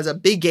 Sure. Has a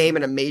big game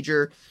and a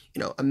major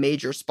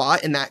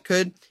spot, and that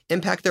could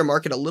impact their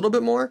market a little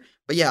bit more.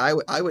 But yeah,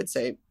 I would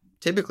say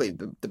typically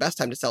the best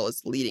time to sell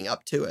is leading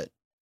up to it.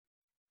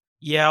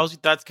 Yeah,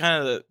 that's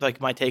kind of like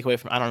my takeaway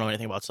from, I don't know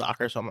anything about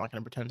soccer, so I'm not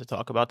going to pretend to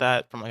talk about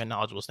that from like a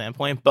knowledgeable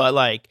standpoint. But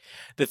like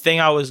the thing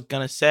I was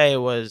going to say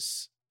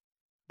was,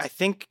 I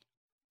think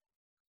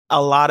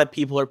a lot of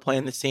people are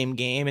playing the same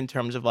game in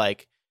terms of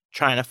like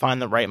trying to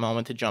find the right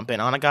moment to jump in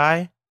on a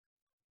guy.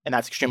 And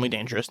that's extremely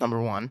dangerous,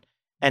 number one.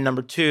 And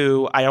number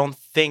two, I don't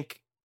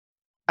think,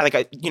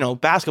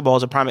 basketball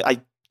is a prime.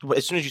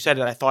 As soon as you said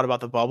it, I thought about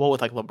the bubble with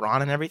like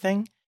LeBron and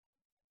everything.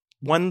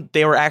 When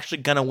they were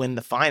actually going to win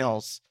the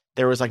finals,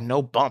 there was like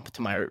no bump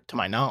to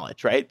my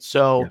knowledge, right?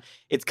 So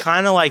It's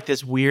kind of like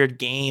this weird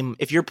game.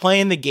 If you're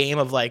playing the game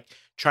of like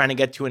trying to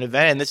get to an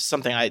event, and this is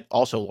something I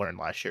also learned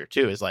last year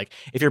too, is like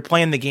if you're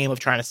playing the game of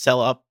trying to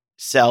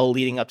sell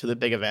leading up to the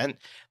big event,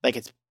 like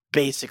it's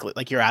basically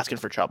like you're asking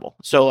for trouble.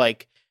 So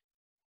like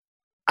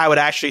I would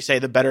actually say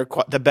the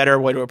better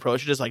way to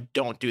approach it is like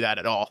don't do that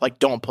at all. Like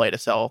don't play to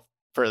sell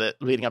for the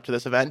leading up to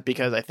this event,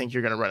 because I think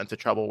you're going to run into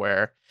trouble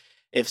where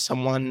if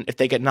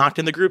they get knocked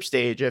in the group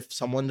stage, if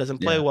someone doesn't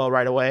play well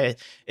right away,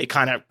 it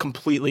kind of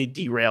completely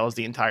derails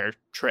the entire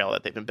trail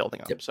that they've been building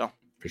up. Yep. So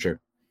For sure.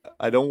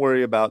 I don't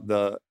worry about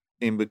the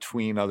in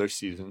between other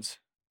seasons.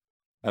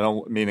 I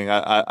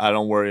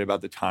don't worry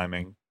about the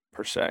timing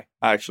per se.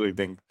 I actually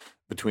think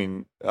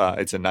between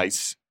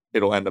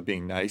it'll end up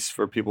being nice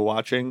for people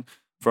watching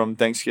from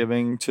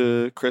Thanksgiving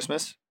to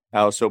Christmas. I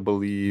also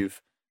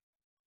believe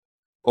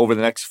over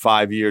the next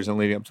 5 years and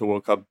leading up to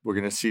World Cup, we're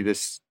going to see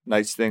this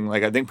nice thing.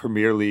 Like I think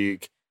Premier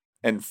League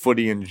and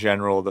footy in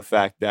general, the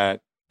fact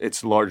that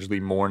it's largely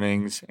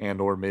mornings and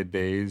or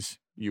middays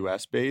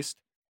US based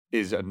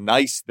is a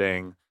nice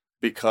thing,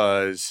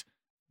 because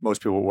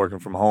most people are working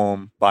from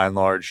home by and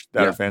large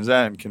that are fans of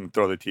that and can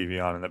throw the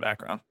TV on in the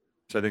background.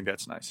 So I think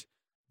that's nice.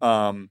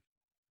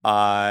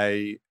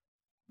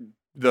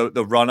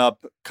 The run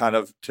up, kind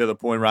of to the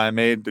point Ryan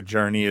made, the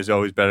journey is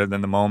always better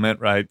than the moment,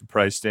 right? The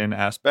priced in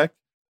aspect.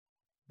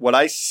 What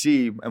I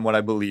see and what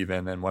I believe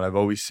in and what I've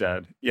always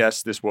said,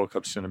 yes, this World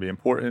Cup's going to be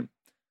important.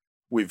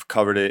 We've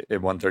covered it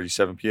at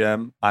 1:37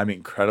 p.m. I'm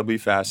incredibly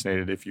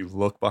fascinated, if you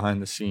look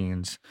behind the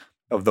scenes,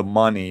 of the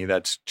money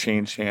that's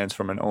changed hands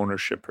from an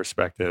ownership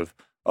perspective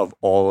of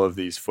all of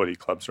these footy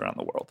clubs around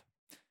the world.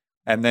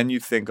 And then you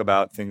think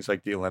about things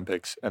like the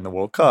Olympics and the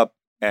World Cup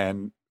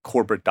and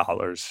corporate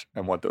dollars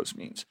and what those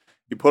means.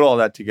 You put all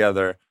that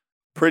together,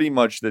 pretty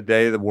much the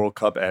day the World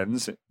Cup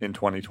ends in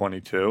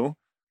 2022,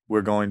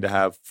 we're going to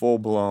have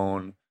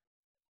full-blown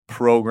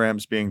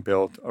programs being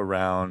built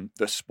around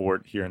the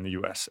sport here in the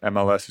US.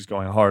 MLS is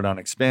going hard on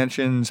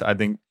expansions.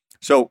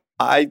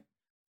 I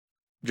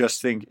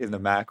just think in the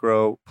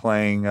macro,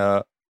 playing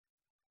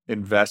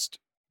invest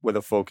with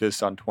a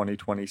focus on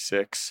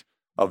 2026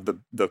 of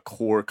the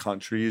core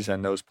countries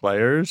and those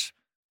players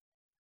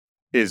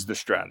is the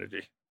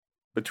strategy.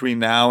 Between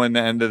now and the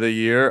end of the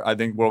year, I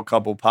think World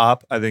Cup will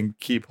pop. I think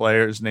key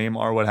players,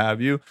 Neymar, what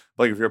have you.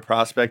 Like if you're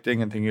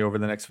prospecting and thinking over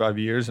the next 5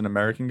 years and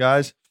American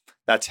guys,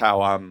 that's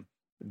how I'm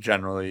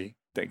generally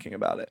thinking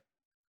about it.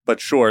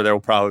 But sure, there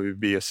will probably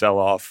be a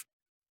sell-off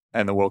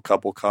and the World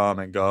Cup will come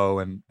and go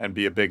and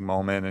be a big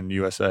moment, and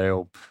USA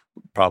will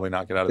probably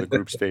not get out of the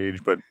group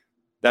stage. But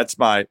that's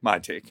my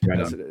take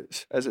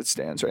as it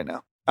stands right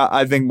now.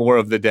 I think more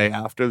of the day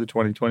after the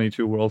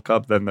 2022 World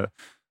Cup than the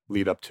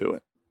lead up to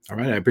it. All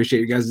right. I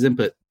appreciate you guys'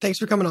 input. Thanks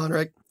for coming on,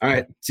 Rick. All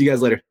right. See you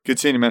guys later. Good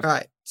seeing you, man. All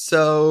right.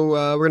 So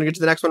we're going to get to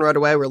the next one right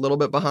away. We're a little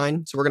bit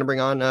behind. So we're going to bring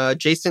on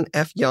Jason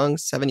F. Young,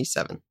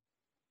 77.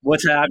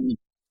 What's happening?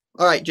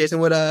 All right, Jason,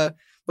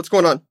 what's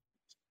going on?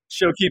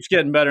 Show keeps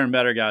getting better and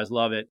better, guys.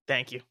 Love it.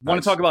 Thank you.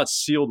 Want to talk about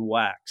sealed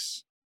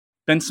wax.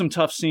 Been some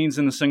tough scenes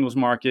in the singles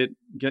market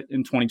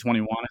in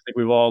 2021. I think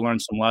we've all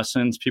learned some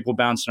lessons. People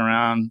bouncing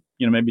around,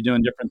 maybe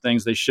doing different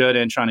things they should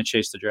and trying to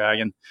chase the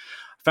dragon.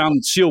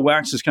 Found sealed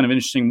wax is kind of an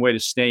interesting way to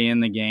stay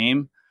in the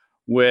game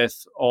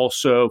with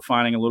also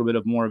finding a little bit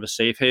of more of a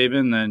safe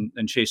haven than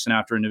chasing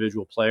after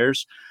individual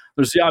players.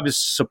 There's the obvious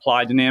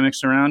supply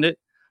dynamics around it,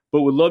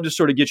 but would love to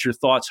sort of get your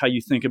thoughts, how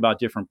you think about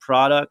different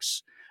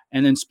products,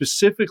 and then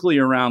specifically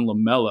around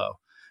LaMelo.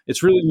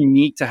 It's really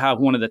unique to have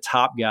one of the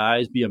top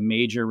guys be a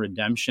major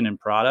redemption in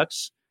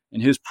products,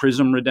 and his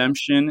Prism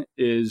redemption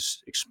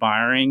is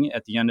expiring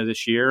at the end of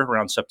this year,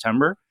 around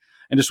September.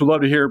 And just would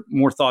love to hear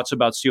more thoughts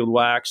about sealed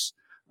wax,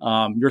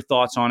 your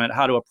thoughts on it,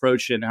 how to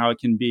approach it, and how it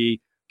can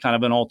be kind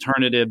of an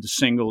alternative to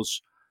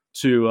singles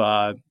to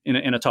in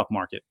a tough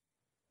market.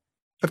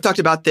 I've talked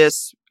about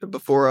this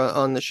before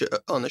on the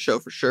show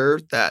for sure,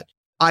 that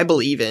I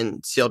believe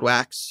in sealed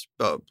wax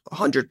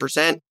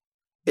 100%.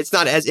 It's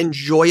not as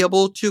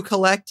enjoyable to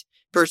collect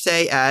per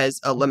se as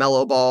a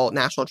LaMelo Ball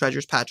National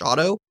Treasures patch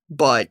auto,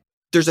 but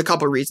there's a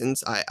couple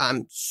reasons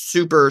I'm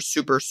super,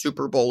 super,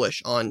 super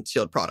bullish on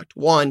sealed product.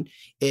 One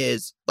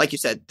is, like you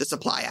said, the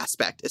supply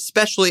aspect,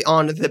 especially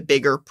on the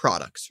bigger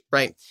products,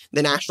 right?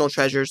 The National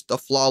Treasures, the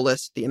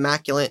Flawless, the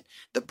Immaculate,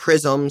 the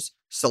Prisms,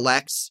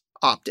 Selects,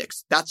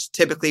 Optics. That's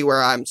typically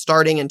where I'm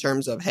starting in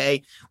terms of,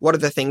 hey, what are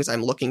the things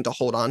I'm looking to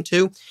hold on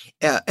to?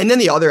 And then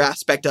the other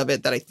aspect of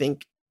it that I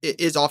think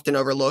is often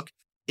overlooked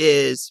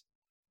is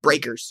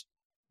breakers.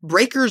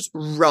 Breakers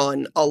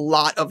run a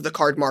lot of the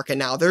card market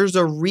now. There's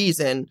a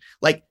reason,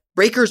 like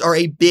breakers are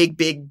a big,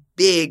 big,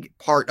 big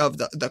part of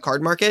the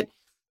card market.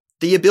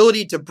 The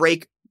ability to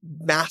break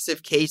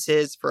massive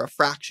cases for a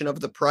fraction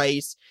of the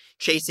price,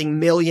 chasing $1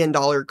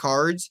 million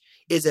cards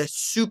is a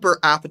super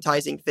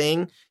appetizing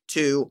thing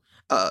to,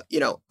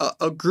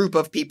 a group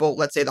of people,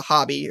 let's say the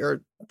hobby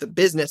or the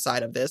business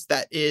side of this,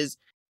 that is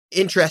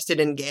interested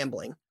in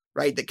gambling,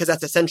 right? Because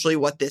that's essentially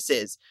what this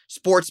is.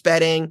 Sports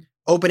betting,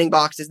 opening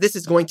boxes. This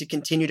is going to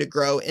continue to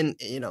grow and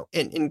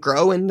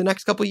grow in the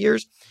next couple of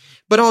years.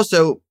 But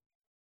also,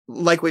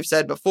 like we've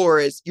said before,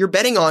 is you're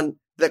betting on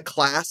the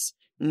class,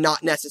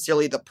 not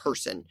necessarily the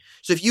person.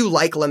 So if you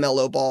like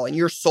LaMelo Ball and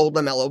you're sold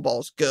LaMelo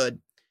Ball's good,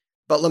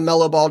 but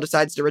LaMelo Ball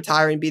decides to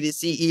retire and be the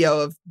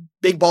CEO of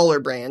Big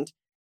Baller Brand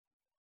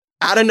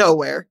out of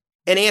nowhere,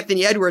 and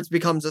Anthony Edwards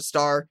becomes a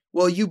star,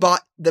 well, you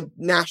bought the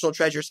National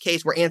Treasures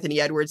case where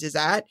Anthony Edwards is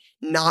at,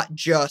 not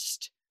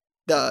just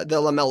the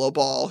LaMelo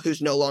Ball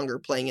who's no longer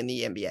playing in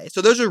the NBA.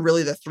 So those are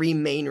really the three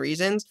main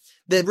reasons.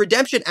 The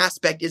redemption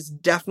aspect is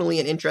definitely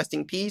an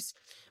interesting piece.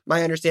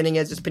 My understanding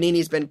is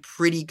Panini's been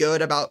pretty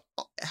good about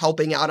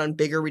helping out on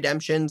bigger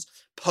redemptions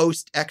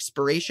post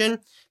expiration.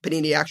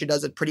 Panini actually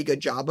does a pretty good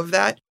job of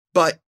that.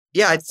 But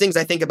yeah, it's things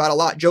I think about a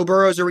lot. Joe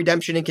Burrow's a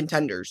redemption in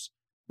Contenders,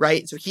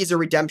 right? So he's a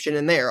redemption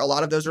in there. A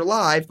lot of those are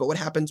live, but what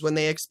happens when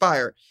they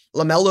expire?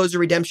 LaMelo's a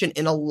redemption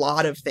in a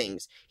lot of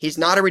things. He's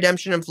not a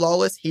redemption in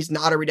Flawless. He's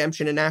not a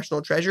redemption in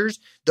National Treasures.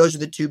 Those are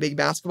the two big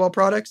basketball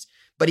products,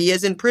 but he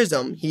is in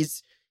Prism.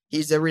 He's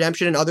a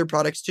redemption in other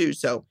products too.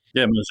 So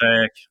yeah,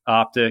 Mosaic,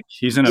 Optic.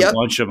 He's in a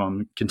bunch of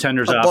them.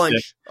 Contenders,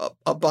 Optic.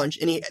 A bunch.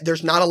 And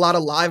there's not a lot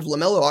of live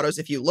LaMelo autos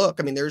if you look.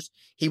 I mean,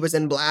 he was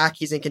in Black.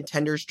 He's in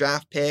Contenders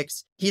draft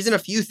picks. He's in a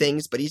few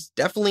things, but he's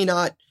definitely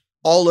not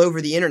all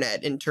over the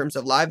internet in terms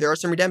of live. There are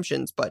some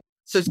redemptions, but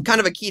so it's kind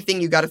of a key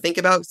thing you got to think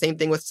about. Same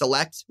thing with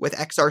Select, with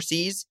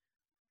XRCs,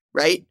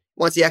 right?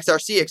 Once the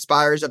XRC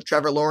expires of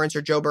Trevor Lawrence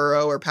or Joe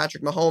Burrow or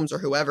Patrick Mahomes or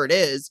whoever it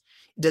is,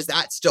 does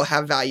that still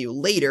have value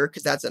later?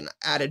 Because that's an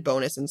added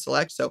bonus in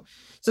Select. So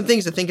some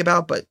things to think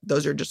about, but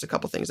those are just a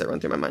couple things that run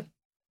through my mind.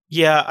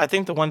 Yeah, I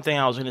think the one thing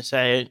I was going to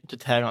say to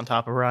tag on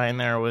top of Ryan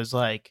there was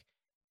like,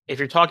 if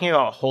you're talking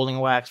about holding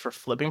wax for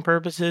flipping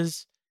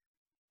purposes,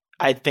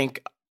 I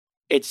think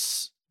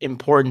it's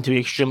important to be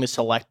extremely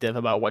selective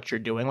about what you're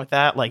doing with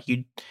that. Like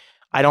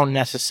I don't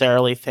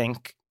necessarily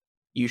think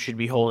you should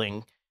be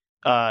holding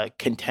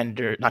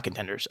Chronicles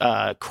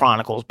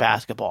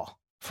basketball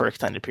for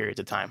extended periods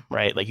of time,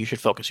 right? Like you should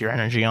focus your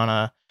energy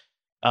on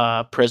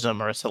a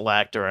Prism or a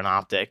Select or an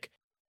Optic.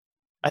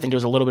 I think there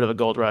was a little bit of a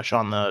gold rush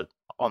on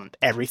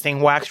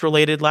everything wax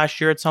related last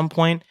year at some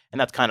point,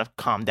 and that's kind of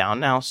calmed down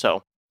now.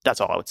 So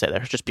that's all I would say there.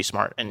 Just be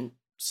smart and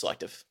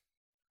selective.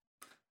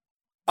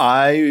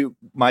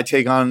 My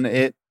take on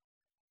it,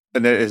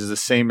 and it is the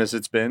same as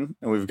it's been,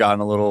 and we've gotten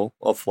a little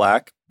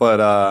flack,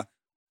 but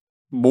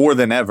more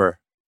than ever,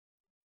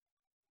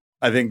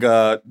 I think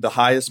the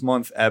highest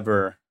month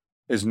ever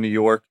is New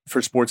York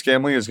for sports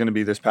gambling is going to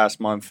be this past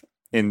month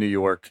in New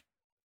York.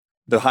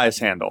 The highest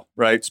handle,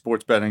 right?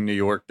 Sports betting, New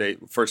York,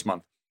 first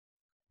month.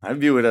 I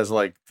view it as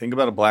like, think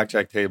about a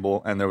blackjack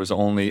table and there was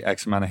only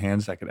X amount of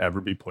hands that could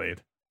ever be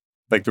played.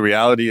 Like the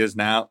reality is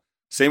now,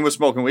 same with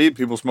smoking weed.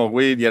 People smoke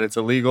weed, yet it's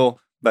illegal.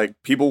 Like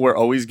people were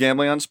always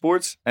gambling on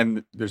sports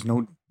and there's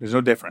no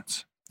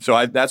difference.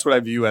 So that's what I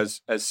view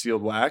as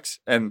sealed wax.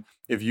 And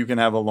if you can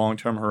have a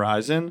long-term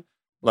horizon,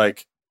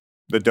 like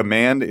the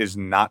demand is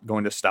not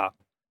going to stop.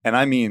 And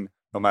I mean,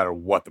 no matter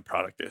what the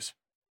product is.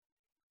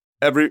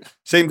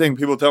 Same thing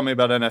people tell me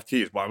about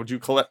NFTs. Why would you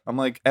collect? I'm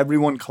like,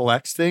 everyone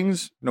collects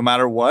things no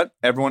matter what.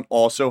 Everyone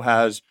also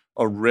has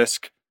a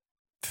risk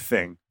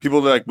thing.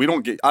 People are like,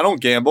 I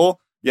don't gamble,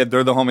 yet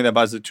they're the homie that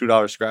buys the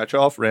 $2 scratch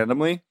off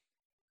randomly.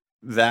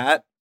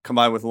 That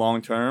combined with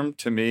long term,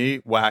 to me,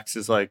 wax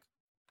is like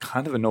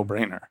kind of a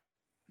no-brainer.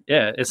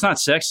 Yeah, it's not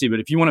sexy, but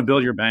if you want to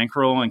build your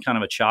bankroll in kind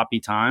of a choppy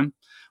time,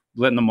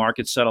 letting the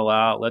market settle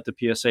out, let the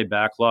PSA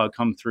backlog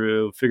come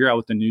through, figure out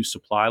what the new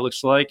supply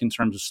looks like in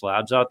terms of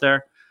slabs out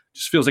there.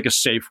 Just feels like a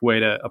safe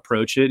way to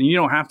approach it. And you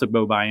don't have to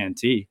go buy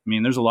NT. I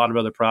mean, there's a lot of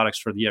other products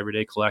for the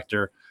everyday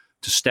collector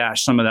to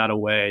stash some of that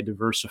away,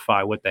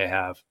 diversify what they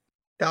have.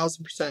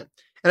 1,000%.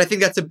 And I think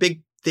that's a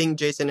big thing,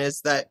 Jason, is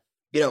that,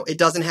 it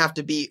doesn't have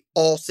to be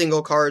all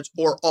single cards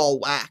or all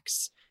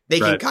wax. They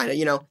can kind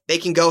of, they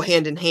can go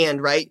hand in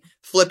hand, right?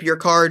 Flip your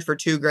card for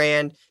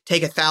 $2,000,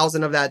 take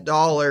 1,000 of that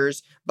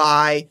dollars,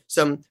 buy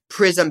some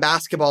Prism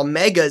basketball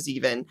megas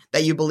even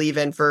that you believe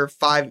in for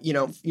 5, you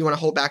want to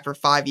hold back for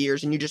 5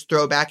 years and you just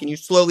throw back and you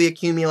slowly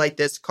accumulate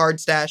this card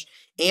stash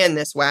and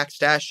this wax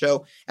stash.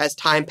 So as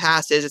time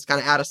passes, it's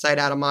kind of out of sight,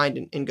 out of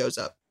mind and goes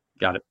up.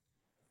 Got it.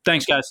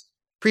 Thanks, guys.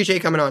 Appreciate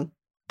you coming on.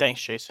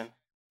 Thanks, Jason.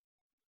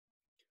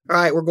 All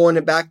right, we're going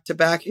to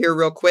back here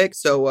real quick.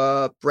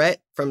 So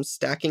Brett from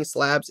Stacking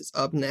Slabs is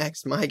up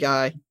next, my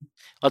guy.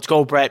 Let's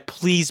go, Brett.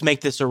 Please make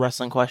this a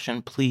wrestling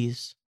question,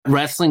 please.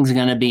 Wrestling's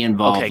going to be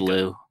involved, Okay,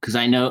 Lou, because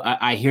I know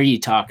I hear you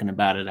talking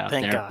about it out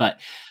Thank there. God.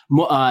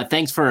 But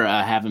thanks for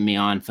having me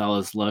on,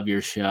 fellas. Love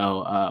your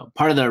show.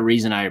 Part of the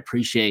reason I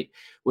appreciate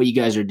what you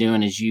guys are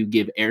doing is you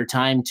give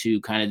airtime to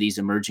kind of these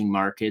emerging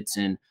markets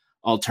and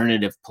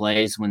alternative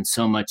plays when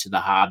so much of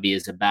the hobby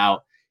is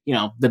about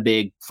the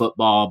big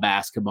football,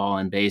 basketball,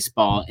 and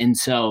baseball. And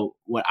so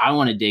what I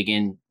want to dig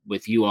in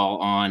with you all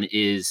on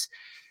is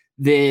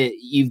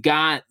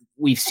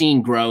we've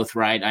seen growth,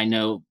 right? I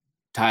know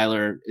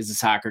Tyler is a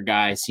soccer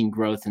guy, seen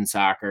growth in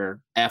soccer.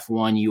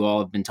 F1, you all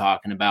have been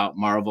talking about,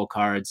 Marvel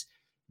cards,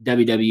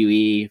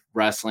 WWE,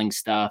 wrestling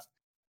stuff.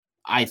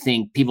 I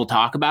think people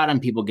talk about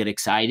them, people get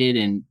excited,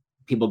 and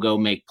people go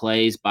make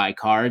plays, buy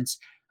cards.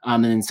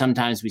 And then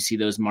sometimes we see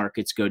those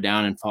markets go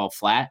down and fall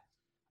flat.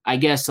 I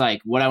guess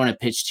what I want to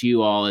pitch to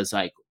you all is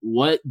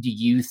what do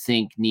you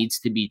think needs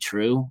to be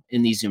true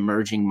in these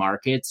emerging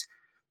markets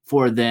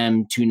for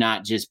them to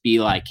not just be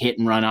hit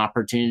and run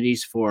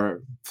opportunities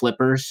for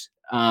flippers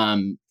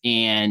and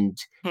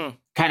kind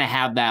of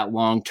have that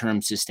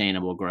long-term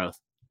sustainable growth?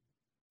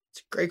 It's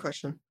a great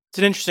question. It's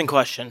an interesting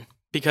question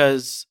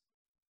because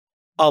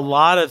a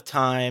lot of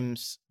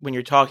times when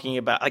you're talking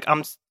about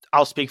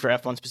I'll speak for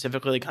F1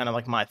 specifically, kind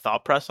of my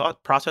thought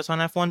process on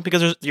F1,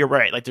 because you're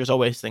right. There's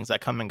always things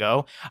that come and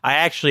go.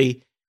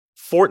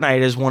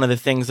 Fortnite is one of the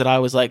things that I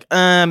was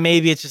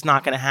maybe it's just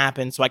not going to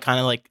happen. So I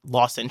kind of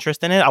lost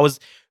interest in it. I was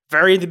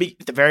at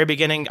the very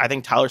beginning. I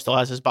think Tyler still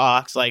has his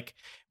box.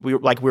 We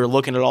were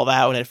looking at all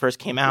that when it first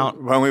came out.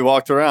 When we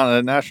walked around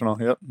at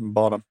National, yep,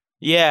 bought them.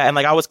 Yeah, and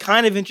I was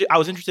kind of I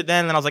was interested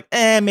then, and then I was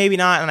maybe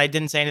not, and I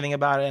didn't say anything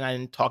about it, and I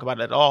didn't talk about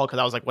it at all because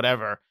I was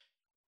whatever.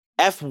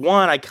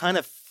 F1, I kind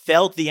of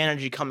felt the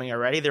energy coming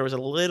already. There was a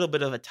little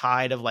bit of a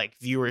tide of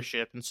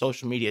viewership and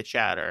social media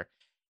chatter.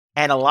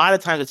 And a lot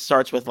of times it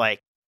starts with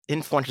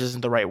influencers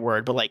isn't the right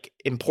word, but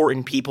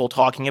important people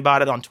talking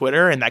about it on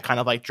Twitter. And that kind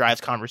of drives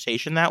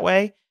conversation that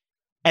way.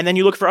 And then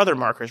you look for other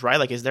markers,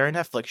 right? Is there a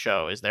Netflix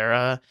show? Is there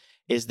a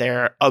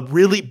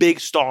really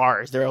big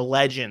star? Is there a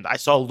legend? I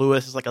saw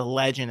Lewis as a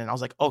legend and I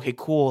was okay,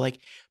 cool.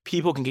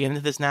 People can get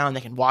into this now and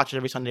they can watch it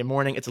every Sunday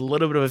morning. It's a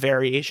little bit of a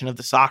variation of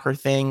the soccer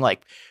thing,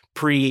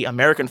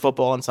 pre-American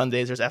football on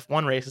Sundays, there's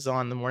F1 races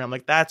on in the morning.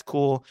 I'm that's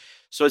cool.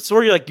 So it's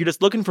sort of you're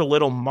just looking for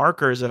little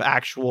markers of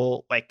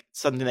actual,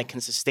 something that can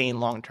sustain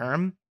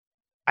long-term.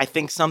 I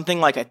think something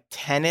like a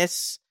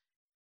tennis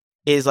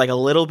is a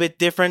little bit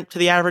different to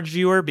the average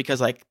viewer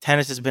because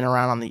tennis has been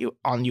around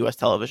on US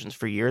televisions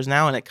for years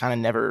now and it kind of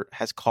never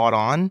has caught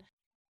on.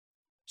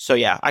 So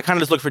yeah, I kind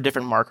of just look for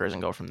different markers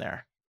and go from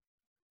there.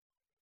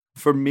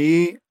 For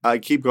me, I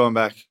keep going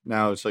back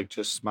now. It's like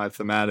just my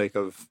thematic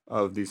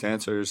of these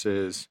answers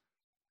is,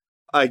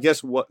 I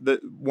guess what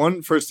the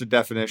one first the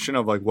definition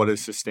of like what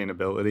is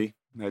sustainability.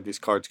 Right? These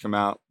cards come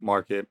out,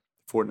 market,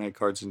 Fortnite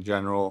cards in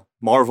general.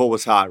 Marvel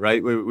was hot,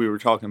 right? We were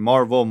talking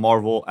Marvel.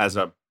 Marvel as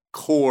a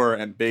core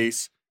and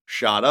base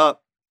shot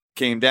up,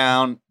 came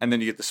down, and then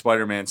you get the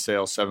Spider-Man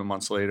sale 7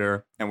 months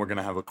later, and we're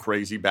gonna have a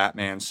crazy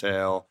Batman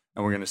sale,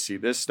 and we're gonna see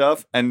this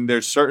stuff. And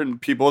there's certain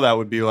people that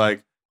would be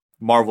like,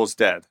 Marvel's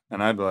dead,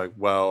 and I'd be like,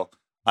 well,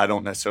 I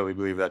don't necessarily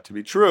believe that to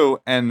be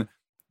true, and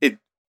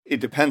it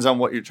depends on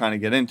what you're trying to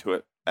get into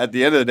it. At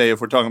the end of the day,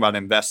 if we're talking about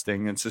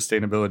investing and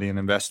sustainability and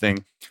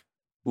investing,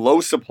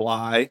 low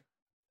supply,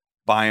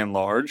 by and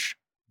large,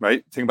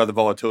 right? Think about the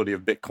volatility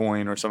of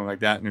Bitcoin or something like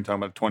that, and you're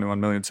talking about 21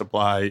 million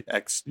supply,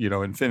 X,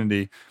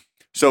 infinity.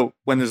 So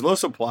when there's low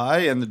supply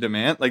and the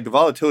demand, like the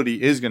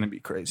volatility is going to be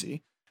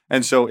crazy.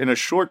 And so in a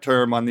short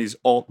term on these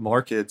alt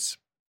markets,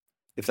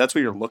 if that's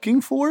what you're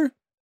looking for,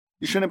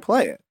 you shouldn't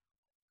play it.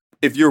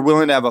 If you're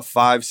willing to have a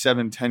 5,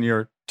 7,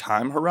 10-year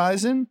time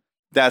horizon,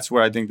 that's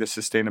where I think the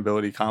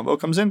sustainability combo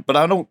comes in. But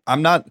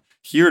I'm not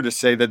here to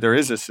say that there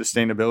is a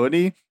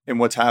sustainability in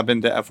what's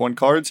happened to F1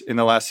 cards in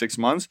the last 6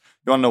 months.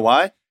 You want to know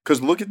why?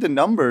 Because look at the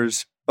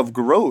numbers of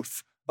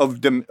growth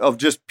of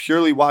just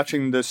purely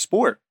watching the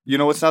sport. You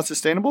know what's not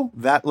sustainable?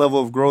 That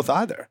level of growth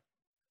either.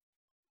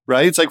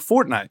 Right? It's like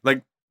Fortnite.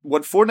 Like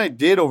what Fortnite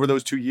did over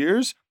those 2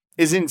 years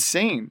is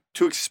insane.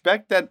 To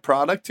expect that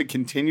product to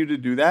continue to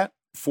do that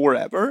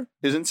forever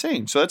is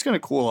insane. So that's going to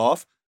cool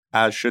off,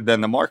 as should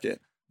then the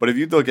market. But if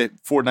you look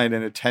at Fortnite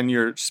in a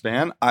 10-year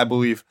span, I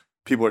believe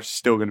people are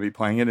still going to be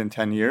playing it in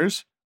 10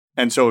 years.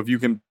 And so if you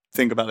can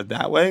think about it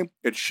that way,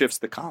 it shifts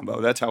the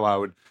combo. That's how I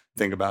would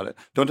think about it.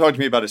 Don't talk to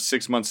me about a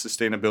 6-month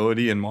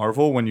sustainability in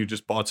Marvel when you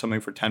just bought something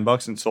for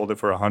 $10 and sold it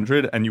for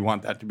 $100 and you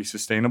want that to be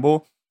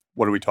sustainable.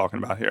 What are we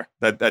talking about here?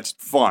 That's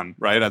fun,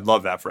 right? I'd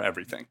love that for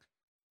everything.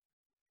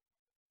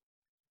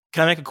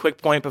 Can I make a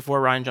quick point before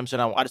Ryan jumps in?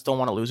 I just don't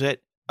want to lose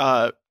it.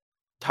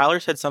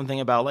 Tyler said something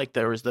about like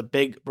there was the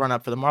big run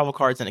up for the Marvel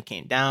cards and it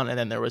came down, and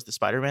then there was the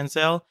Spider-Man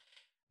sale.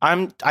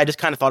 I just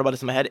kind of thought about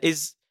this in my head.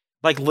 Is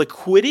like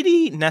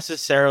liquidity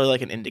necessarily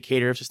like an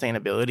indicator of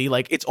sustainability?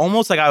 Like it's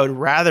almost like I would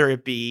rather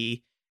it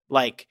be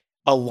like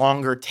a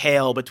longer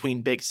tail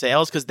between big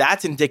sales, because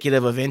that's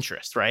indicative of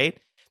interest, right?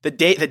 The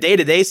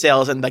day-to-day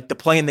sales and like the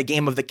playing the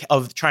game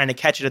of trying to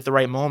catch it at the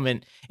right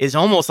moment is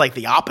almost like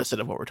the opposite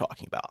of what we're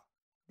talking about.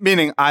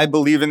 Meaning I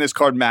believe in this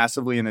card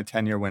massively in a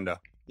 10-year window.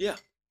 Yeah.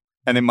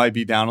 And it might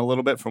be down a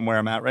little bit from where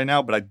I'm at right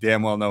now, but I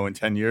damn well know in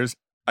 10 years,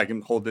 I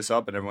can hold this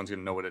up and everyone's going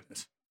to know what it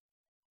is.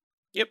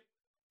 Yep.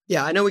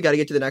 Yeah, I know we got to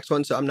get to the next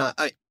one, so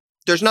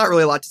there's not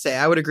really a lot to say.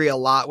 I would agree a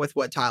lot with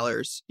what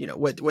Tyler's,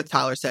 what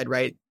Tyler said,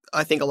 right?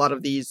 I think a lot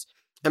of these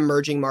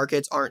emerging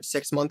markets aren't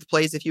 6-month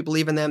plays if you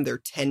believe in them. They're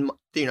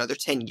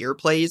 10-year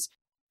plays.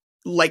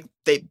 Like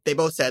they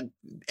both said,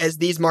 as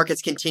these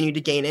markets continue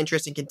to gain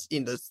interest and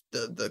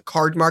the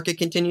card market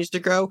continues to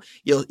grow,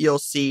 you'll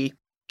see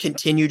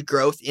continued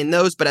growth in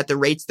those, but at the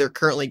rates they're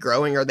currently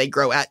growing, or they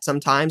grow at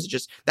sometimes,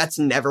 that's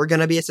never going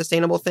to be a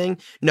sustainable thing.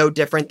 No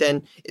different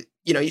than,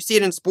 you see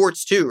it in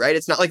sports too, right?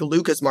 It's not like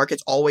Luca's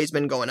market's always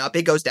been going up.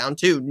 It goes down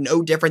too.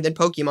 No different than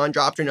Pokemon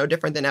dropped, or no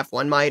different than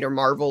F1 might, or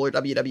Marvel or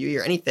WWE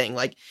or anything.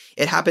 Like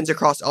it happens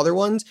across other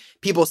ones.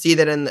 People see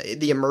that in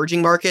the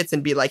emerging markets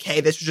and be like,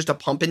 hey, this was just a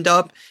pump and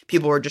dump.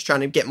 People were just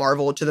trying to get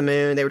Marvel to the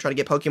moon. They were trying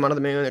to get Pokemon to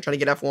the moon. They're trying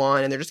to get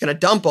F1 and they're just going to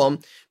dump them.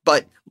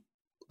 But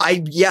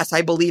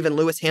I believe in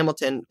Lewis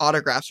Hamilton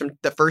autographs from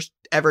the first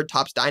ever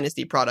Topps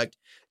Dynasty product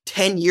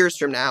 10 years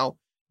from now,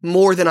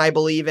 more than I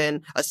believe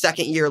in a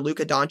second year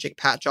Luka Doncic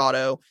patch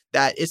auto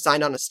that is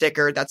signed on a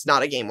sticker that's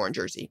not a game worn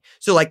jersey.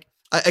 So like,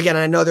 again,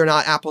 I know they're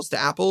not apples to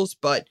apples,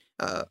 but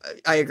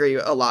I agree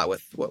a lot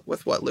with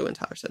what Lou and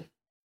Tyler said.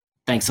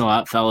 Thanks a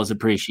lot, fellas.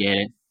 Appreciate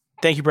it.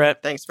 Thank you,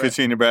 Brett. Thanks, Brett. Good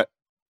seeing you, Brett.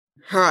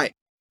 All right.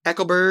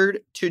 Eckelbird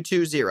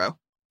 220.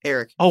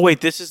 Eric. Oh,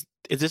 wait, is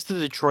this the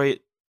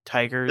Detroit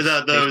Tigers?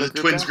 The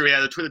Twins group, yeah,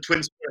 the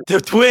Twins.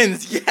 The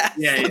Twins, yes.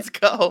 Yeah, let's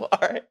go. All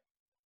right.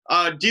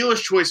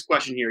 Dealer's choice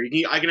question here.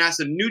 I can ask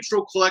a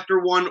neutral collector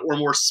one or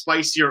more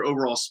spicier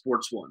overall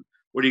sports one.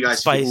 What do you guys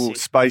Spicy. Ooh,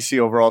 spicy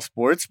overall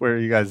sports? Where are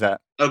you guys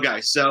at?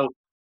 Okay, so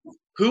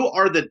who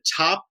are the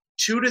top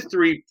 2 to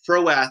 3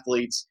 pro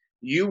athletes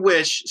you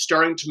wish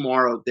starting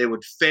tomorrow they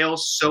would fail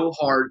so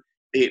hard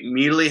they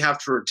immediately have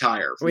to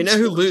retire? We know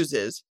who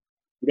loses.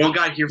 We don't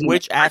got here.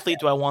 Which athlete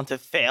do I want to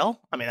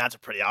fail? I mean, that's a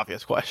pretty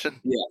obvious question.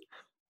 Yeah.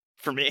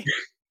 For me.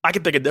 I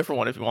can pick a different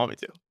one if you want me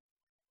to.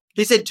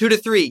 He said 2 to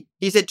 3.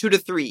 He said 2 to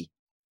 3.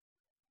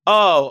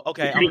 Oh,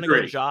 okay. I'm going to go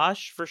 3.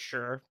 Josh for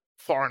sure.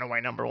 Far and away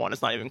number one.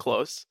 It's not even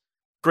close.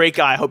 Great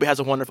guy. I hope he has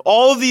a wonderful...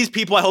 All of these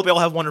people, I hope they all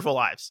have wonderful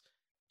lives.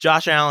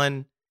 Josh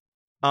Allen,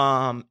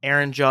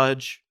 Aaron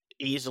Judge,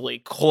 easily.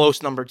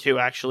 Close number 2,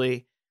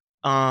 actually.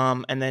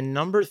 And then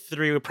number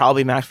 3 would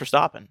probably be Max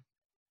Verstappen.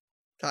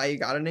 Ty, you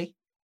got any?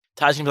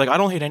 Ty's going to be like, I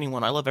don't hate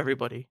anyone. I love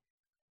everybody.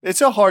 It's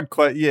a hard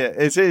question. Yeah,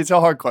 it's a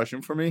hard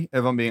question for me,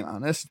 if I'm being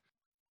honest.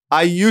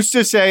 I used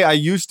to say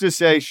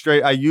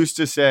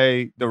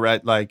the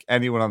Red, like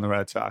anyone on the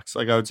Red Sox.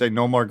 Like I would say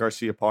Nomar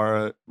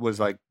Garciaparra was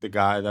like the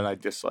guy that I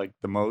disliked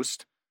the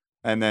most.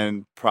 And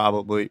then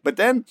but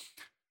then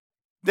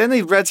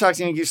the Red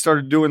Sox Yankees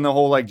started doing the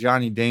whole like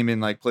Johnny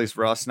Damon like plays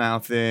for us now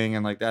thing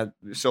and like that.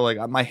 So like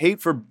my hate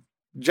for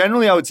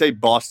generally I would say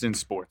Boston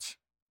sports.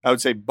 I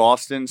would say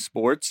Boston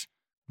sports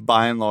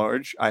by and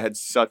large I had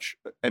such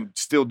and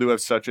still do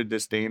have such a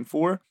disdain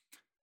for.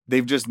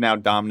 They've just now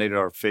dominated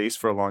our face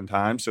for a long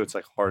time, so it's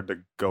like hard to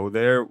go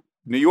there.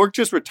 New York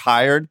just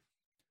retired.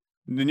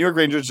 The New York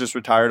Rangers just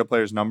retired a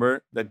player's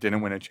number that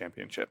didn't win a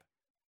championship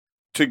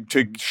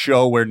to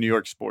show where New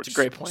York sports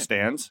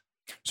stands.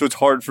 So it's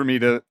hard for me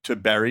to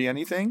bury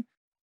anything,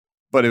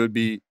 but it would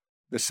be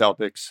the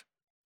Celtics,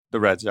 the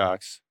Red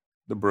Sox,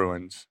 the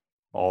Bruins,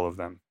 all of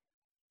them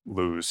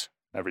lose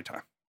every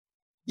time.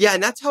 Yeah,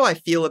 and that's how I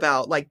feel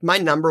about like my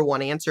number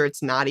one answer.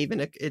 It's not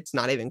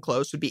even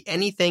close. Would be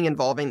anything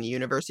involving the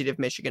University of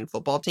Michigan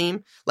football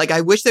team. Like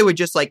I wish they would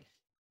just like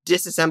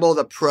disassemble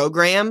the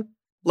program,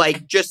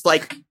 like just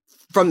like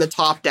from the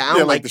top down.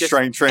 Yeah, like the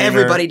strength trainer,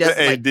 everybody does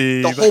the like AD,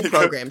 the whole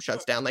program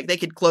shuts down. Like they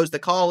could close the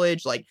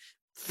college. Like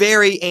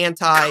very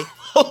anti.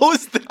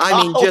 Close the college.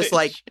 I mean, just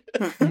like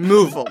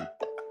move them.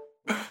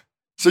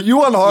 So you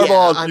want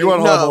Harbaugh? Yeah, you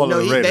want Harbaugh? No,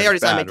 to the Raiders, they already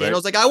signed bad, McDaniels.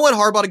 Right? Like I want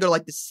Harbaugh to go to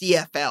like the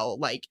CFL,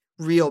 like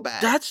real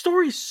bad. That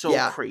story is so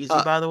crazy,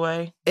 by the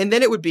way. And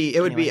then it would be.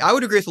 I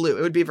would agree with Lou.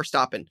 It would be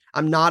Verstappen.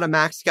 I'm not a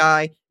Max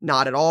guy,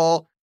 not at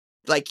all.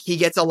 Like he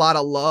gets a lot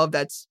of love.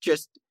 That's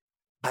just.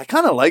 I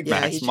kind of like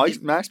Max.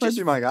 Max might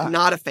be my guy.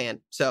 Not a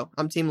fan. So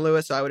I'm Team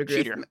Lewis. So I would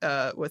agree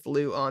with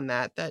Lou on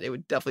that. That it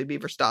would definitely be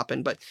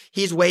Verstappen, but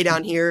he's way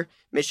down here.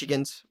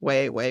 Michigan's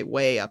way, way,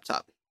 way up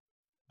top.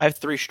 I have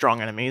 3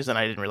 strong enemies, and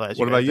I didn't realize.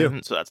 What about you?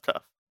 Didn't, so that's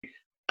tough.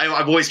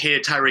 I've always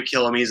hated Tyreek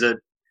Hill. I mean, he's a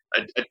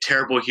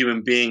terrible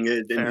human being.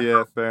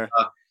 Yeah, fair.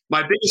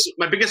 My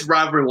biggest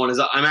rivalry one is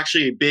I'm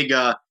actually a big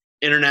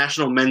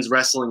international men's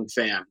wrestling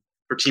fan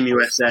for Team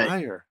USA.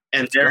 Fire.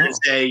 And there is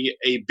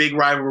a big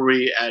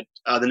rivalry at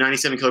the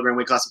 97 kilogram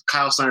weight class of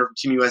Kyle Snyder from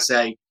Team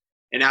USA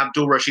and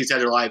Abdul Rashid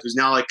Sadulayev, who's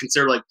now like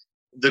considered like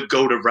the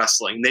GOAT of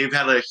wrestling. They've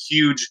had a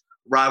huge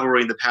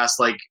rivalry in the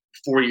past like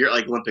 4-year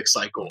like Olympic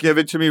cycle. Give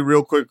it to me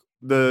real quick.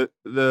 The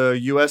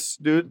US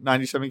dude,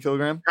 97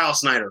 kilogram. Kyle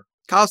Snyder,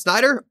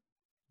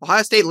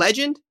 Ohio State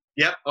legend.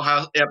 Yep,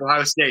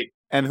 Ohio State.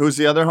 And who's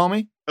the other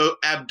homie?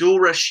 Abdul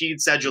Rashid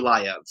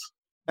Sadulayev.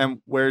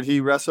 And where did he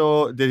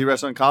wrestle? Did he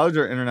wrestle in college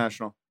or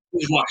international?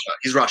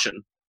 He's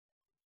Russian.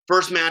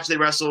 First match they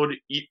wrestled,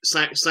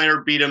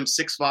 Snyder beat him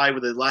 6-5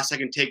 with a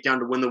last-second takedown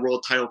to win the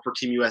world title for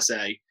Team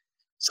USA.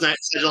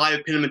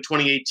 Sadulayev pinned him in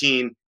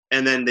 2018,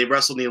 and then they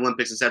wrestled in the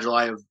Olympics, and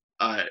Sadulayev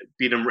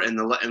beat him in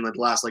the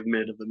last like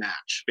minute of the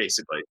match,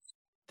 basically.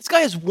 This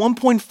guy has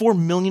 1.4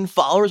 million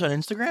followers on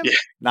Instagram? Yeah.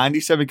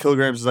 97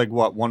 kilograms is like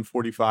what,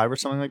 145 or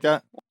something like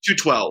that?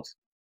 212.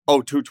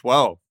 Oh,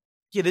 212.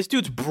 Yeah, this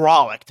dude's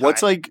brolic.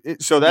 What's like,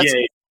 so that's,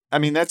 I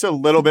mean, that's a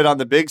little bit on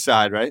the big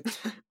side, right?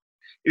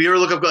 If you ever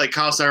look up like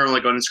Kyle Snyder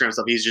like on Instagram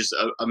stuff, he's just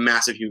a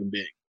massive human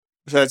being.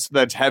 So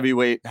that's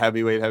heavyweight.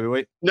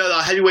 No,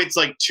 the heavyweight's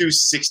like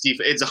 260.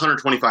 It's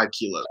 125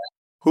 kilos.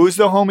 Who's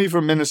the homie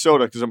from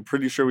Minnesota? Because I'm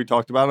pretty sure we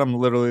talked about him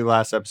literally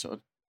last episode.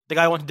 The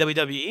guy who went to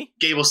WWE?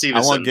 Gable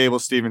Stevenson. I want Gable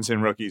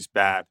Stevenson rookies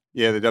bad.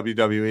 Yeah, the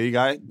WWE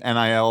guy.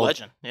 NIL.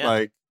 Legend. Yeah.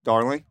 Like,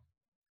 darling.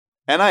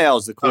 NIL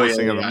is the coolest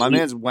thing ever. My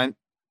man's went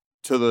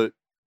to the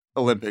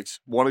Olympics,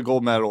 won a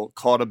gold medal,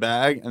 caught a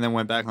bag, and then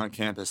went back on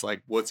campus.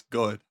 Like, what's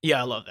good? Yeah,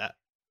 I love that.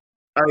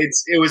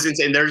 It was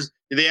insane.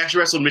 They actually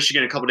wrestled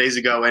Michigan a couple days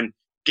ago, and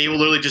Gable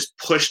literally just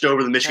pushed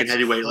over the Michigan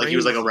heavyweight like he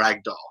was like a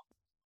rag doll.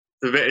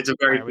 It's a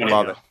very funny.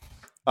 Love it.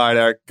 All right,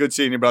 Eric. Good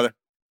seeing you, brother.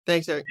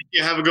 Thanks, Eric.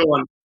 Yeah, have a good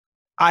one.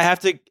 I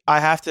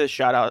have to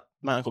shout out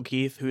my Uncle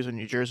Keith, who's a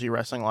New Jersey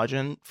wrestling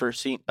legend for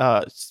St.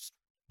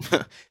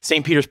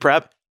 Peter's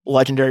Prep,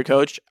 legendary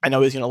coach. I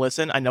know he's going to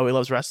listen. I know he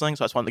loves wrestling,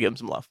 so I just wanted to give him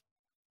some love.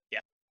 Yeah.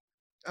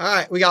 All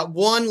right, we got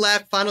one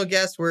left final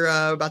guest. We're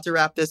about to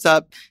wrap this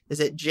up. Is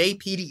it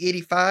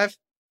JPD85?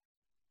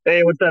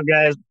 Hey, what's up,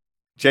 guys?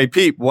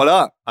 JP, what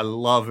up? I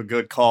love a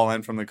good call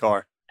in from the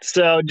car.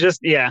 So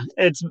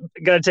it's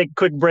got to take a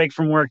quick break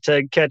from work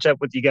to catch up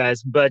with you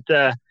guys. But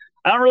I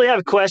don't really have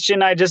a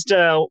question. I just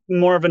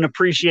more of an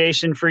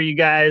appreciation for you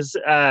guys.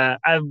 I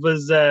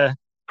was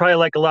probably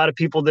like a lot of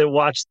people that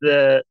watch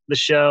the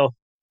show,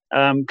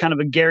 kind of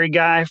a Gary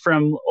guy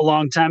from a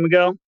long time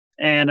ago.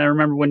 And I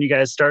remember when you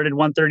guys started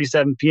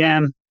 1:37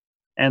 p.m.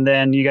 and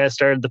then you guys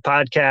started the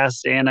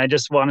podcast. And I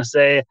just want to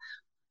say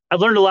I've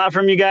learned a lot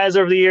from you guys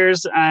over the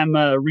years. I'm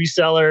a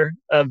reseller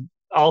of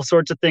all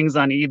sorts of things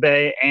on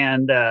eBay,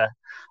 and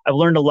I've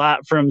learned a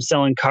lot from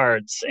selling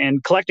cards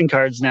and collecting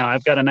cards now.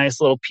 I've got a nice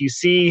little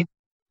PC.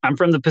 I'm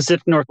from the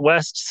Pacific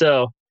Northwest,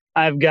 so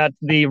I've got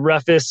the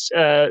roughest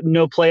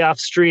no playoff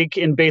streak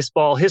in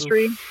baseball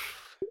history,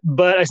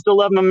 but I still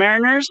love my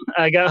Mariners.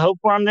 I got hope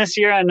for them this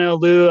year. I know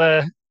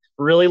Lou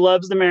really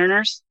loves the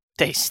Mariners.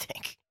 They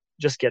stink.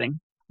 Just kidding.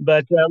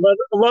 But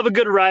love a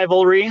good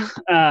rivalry.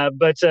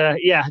 But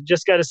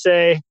just got to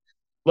say,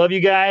 love you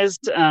guys.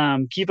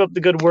 Keep up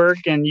the good work,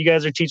 and you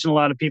guys are teaching a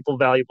lot of people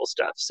valuable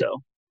stuff.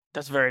 So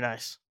That's very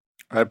nice.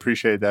 I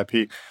appreciate that,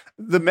 Pete.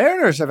 The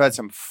Mariners have had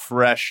some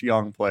fresh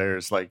young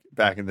players like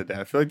back in the day.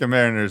 I feel like the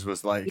Mariners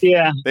was like,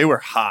 they were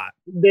hot.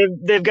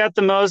 They've got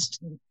the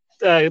most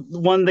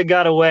one that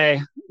got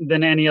away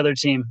than any other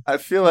team. I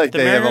feel like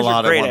they have a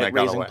lot of one that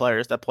got away.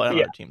 Players that play on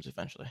other teams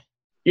eventually.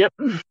 Yep.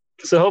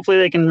 So hopefully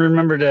they can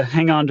remember to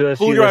hang on to a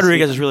few. Julio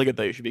Rodriguez is really good,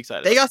 though. You should be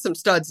excited. They got some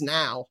studs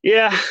now.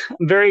 Yeah,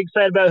 I'm very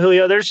excited about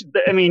Julio.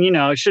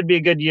 It should be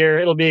a good year.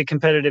 It'll be a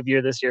competitive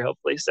year this year,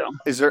 hopefully. So,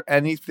 is there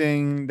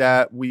anything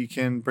that we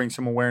can bring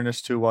some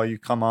awareness to while you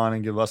come on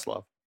and give us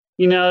love?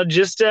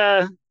 Just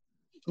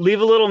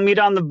leave a little meat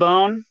on the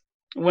bone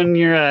when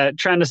you're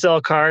trying to sell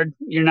a card.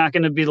 You're not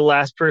going to be the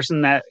last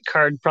person that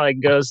card probably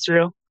goes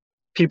through.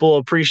 People will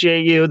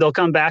appreciate you. They'll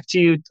come back to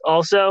you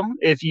also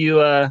if you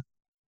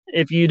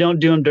don't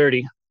do them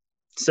dirty.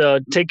 So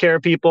take care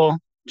of people,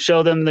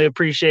 show them the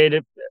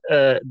appreciation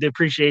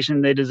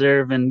they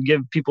deserve, and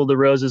give people the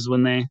roses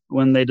when they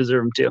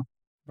deserve them too.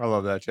 I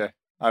love that, Jay.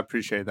 I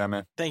appreciate that,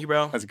 man. Thank you,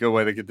 bro. That's a good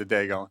way to get the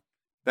day going.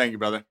 Thank you,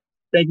 brother.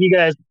 Thank you,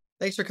 guys.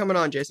 Thanks for coming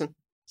on, Jason.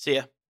 See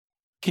ya.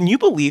 Can you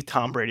believe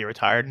Tom Brady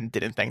retired and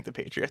didn't thank the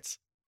Patriots?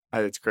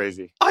 It's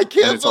crazy. I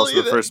can't and it's believe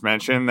also the first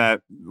mention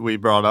that we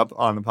brought up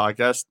on the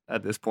podcast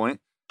at this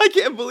point. I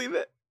can't believe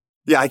it.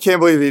 Yeah, I can't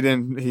believe he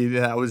didn't.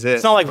 That was it.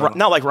 It's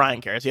not like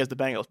Ryan cares. He has the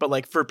Bengals, but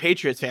like for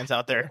Patriots fans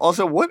out there.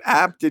 Also, what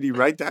app did he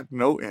write that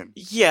note in?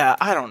 Yeah,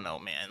 I don't know,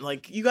 man.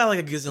 Like you got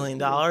like $1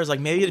 gazillion.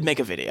 Like maybe you'd make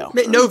a video.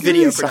 No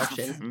video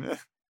production.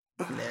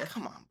 Nah,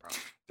 come on, bro.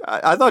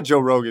 I thought Joe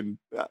Rogan,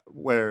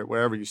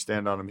 wherever you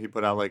stand on him, he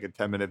put out like a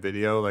 10-minute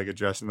video, like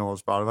addressing the whole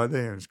Spotify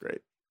thing. It was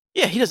great.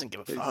 Yeah, he doesn't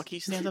give a fuck. He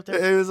stands up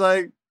there. It was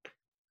like,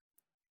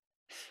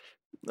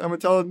 I'm gonna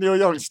tell a Neil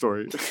Young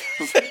story.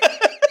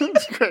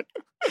 It's great.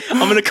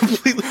 I'm gonna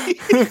completely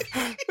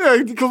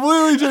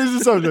completely change the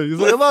subject. He's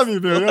like, I love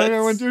you, man.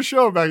 I went to a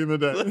show back in the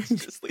day. Let's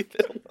just leave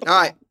it alone.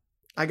 All right,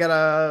 I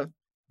gotta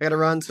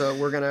run, so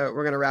we're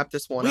gonna wrap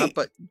this one up.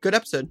 But good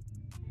episode.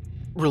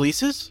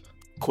 Releases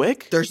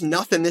quick. There's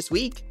nothing this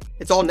week.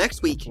 It's all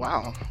next week.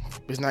 Wow,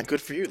 isn't that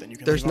good for you? Then you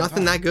can. There's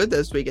nothing that good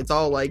this week. It's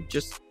all like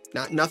just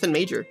nothing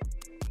major.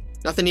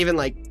 Nothing even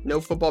like no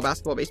football,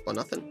 basketball, baseball.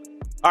 Nothing.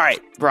 All right,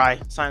 Bri,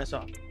 sign us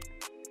off.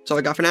 That's all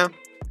I got for now.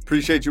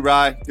 Appreciate you,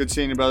 Rye. Good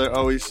seeing you, brother.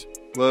 Always.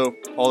 Lou,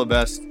 all the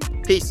best.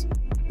 Peace.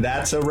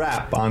 That's a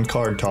wrap on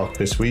Card Talk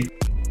this week.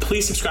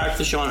 Please subscribe to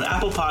the show on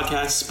Apple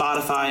Podcasts,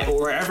 Spotify,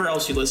 or wherever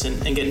else you listen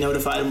and get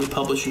notified when we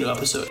publish a new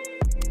episode.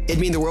 It'd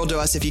mean the world to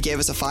us if you gave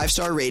us a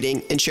 5-star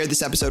rating and shared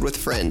this episode with a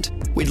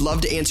friend. We'd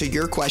love to answer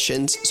your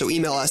questions, so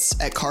email us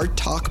at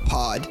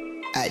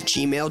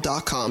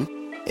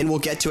cardtalkpod@gmail.com and we'll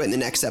get to it in the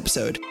next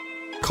episode.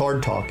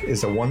 Card Talk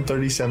is a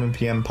 1:37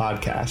 p.m.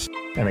 podcast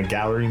and a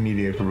Gallery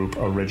Media Group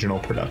original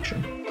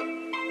production.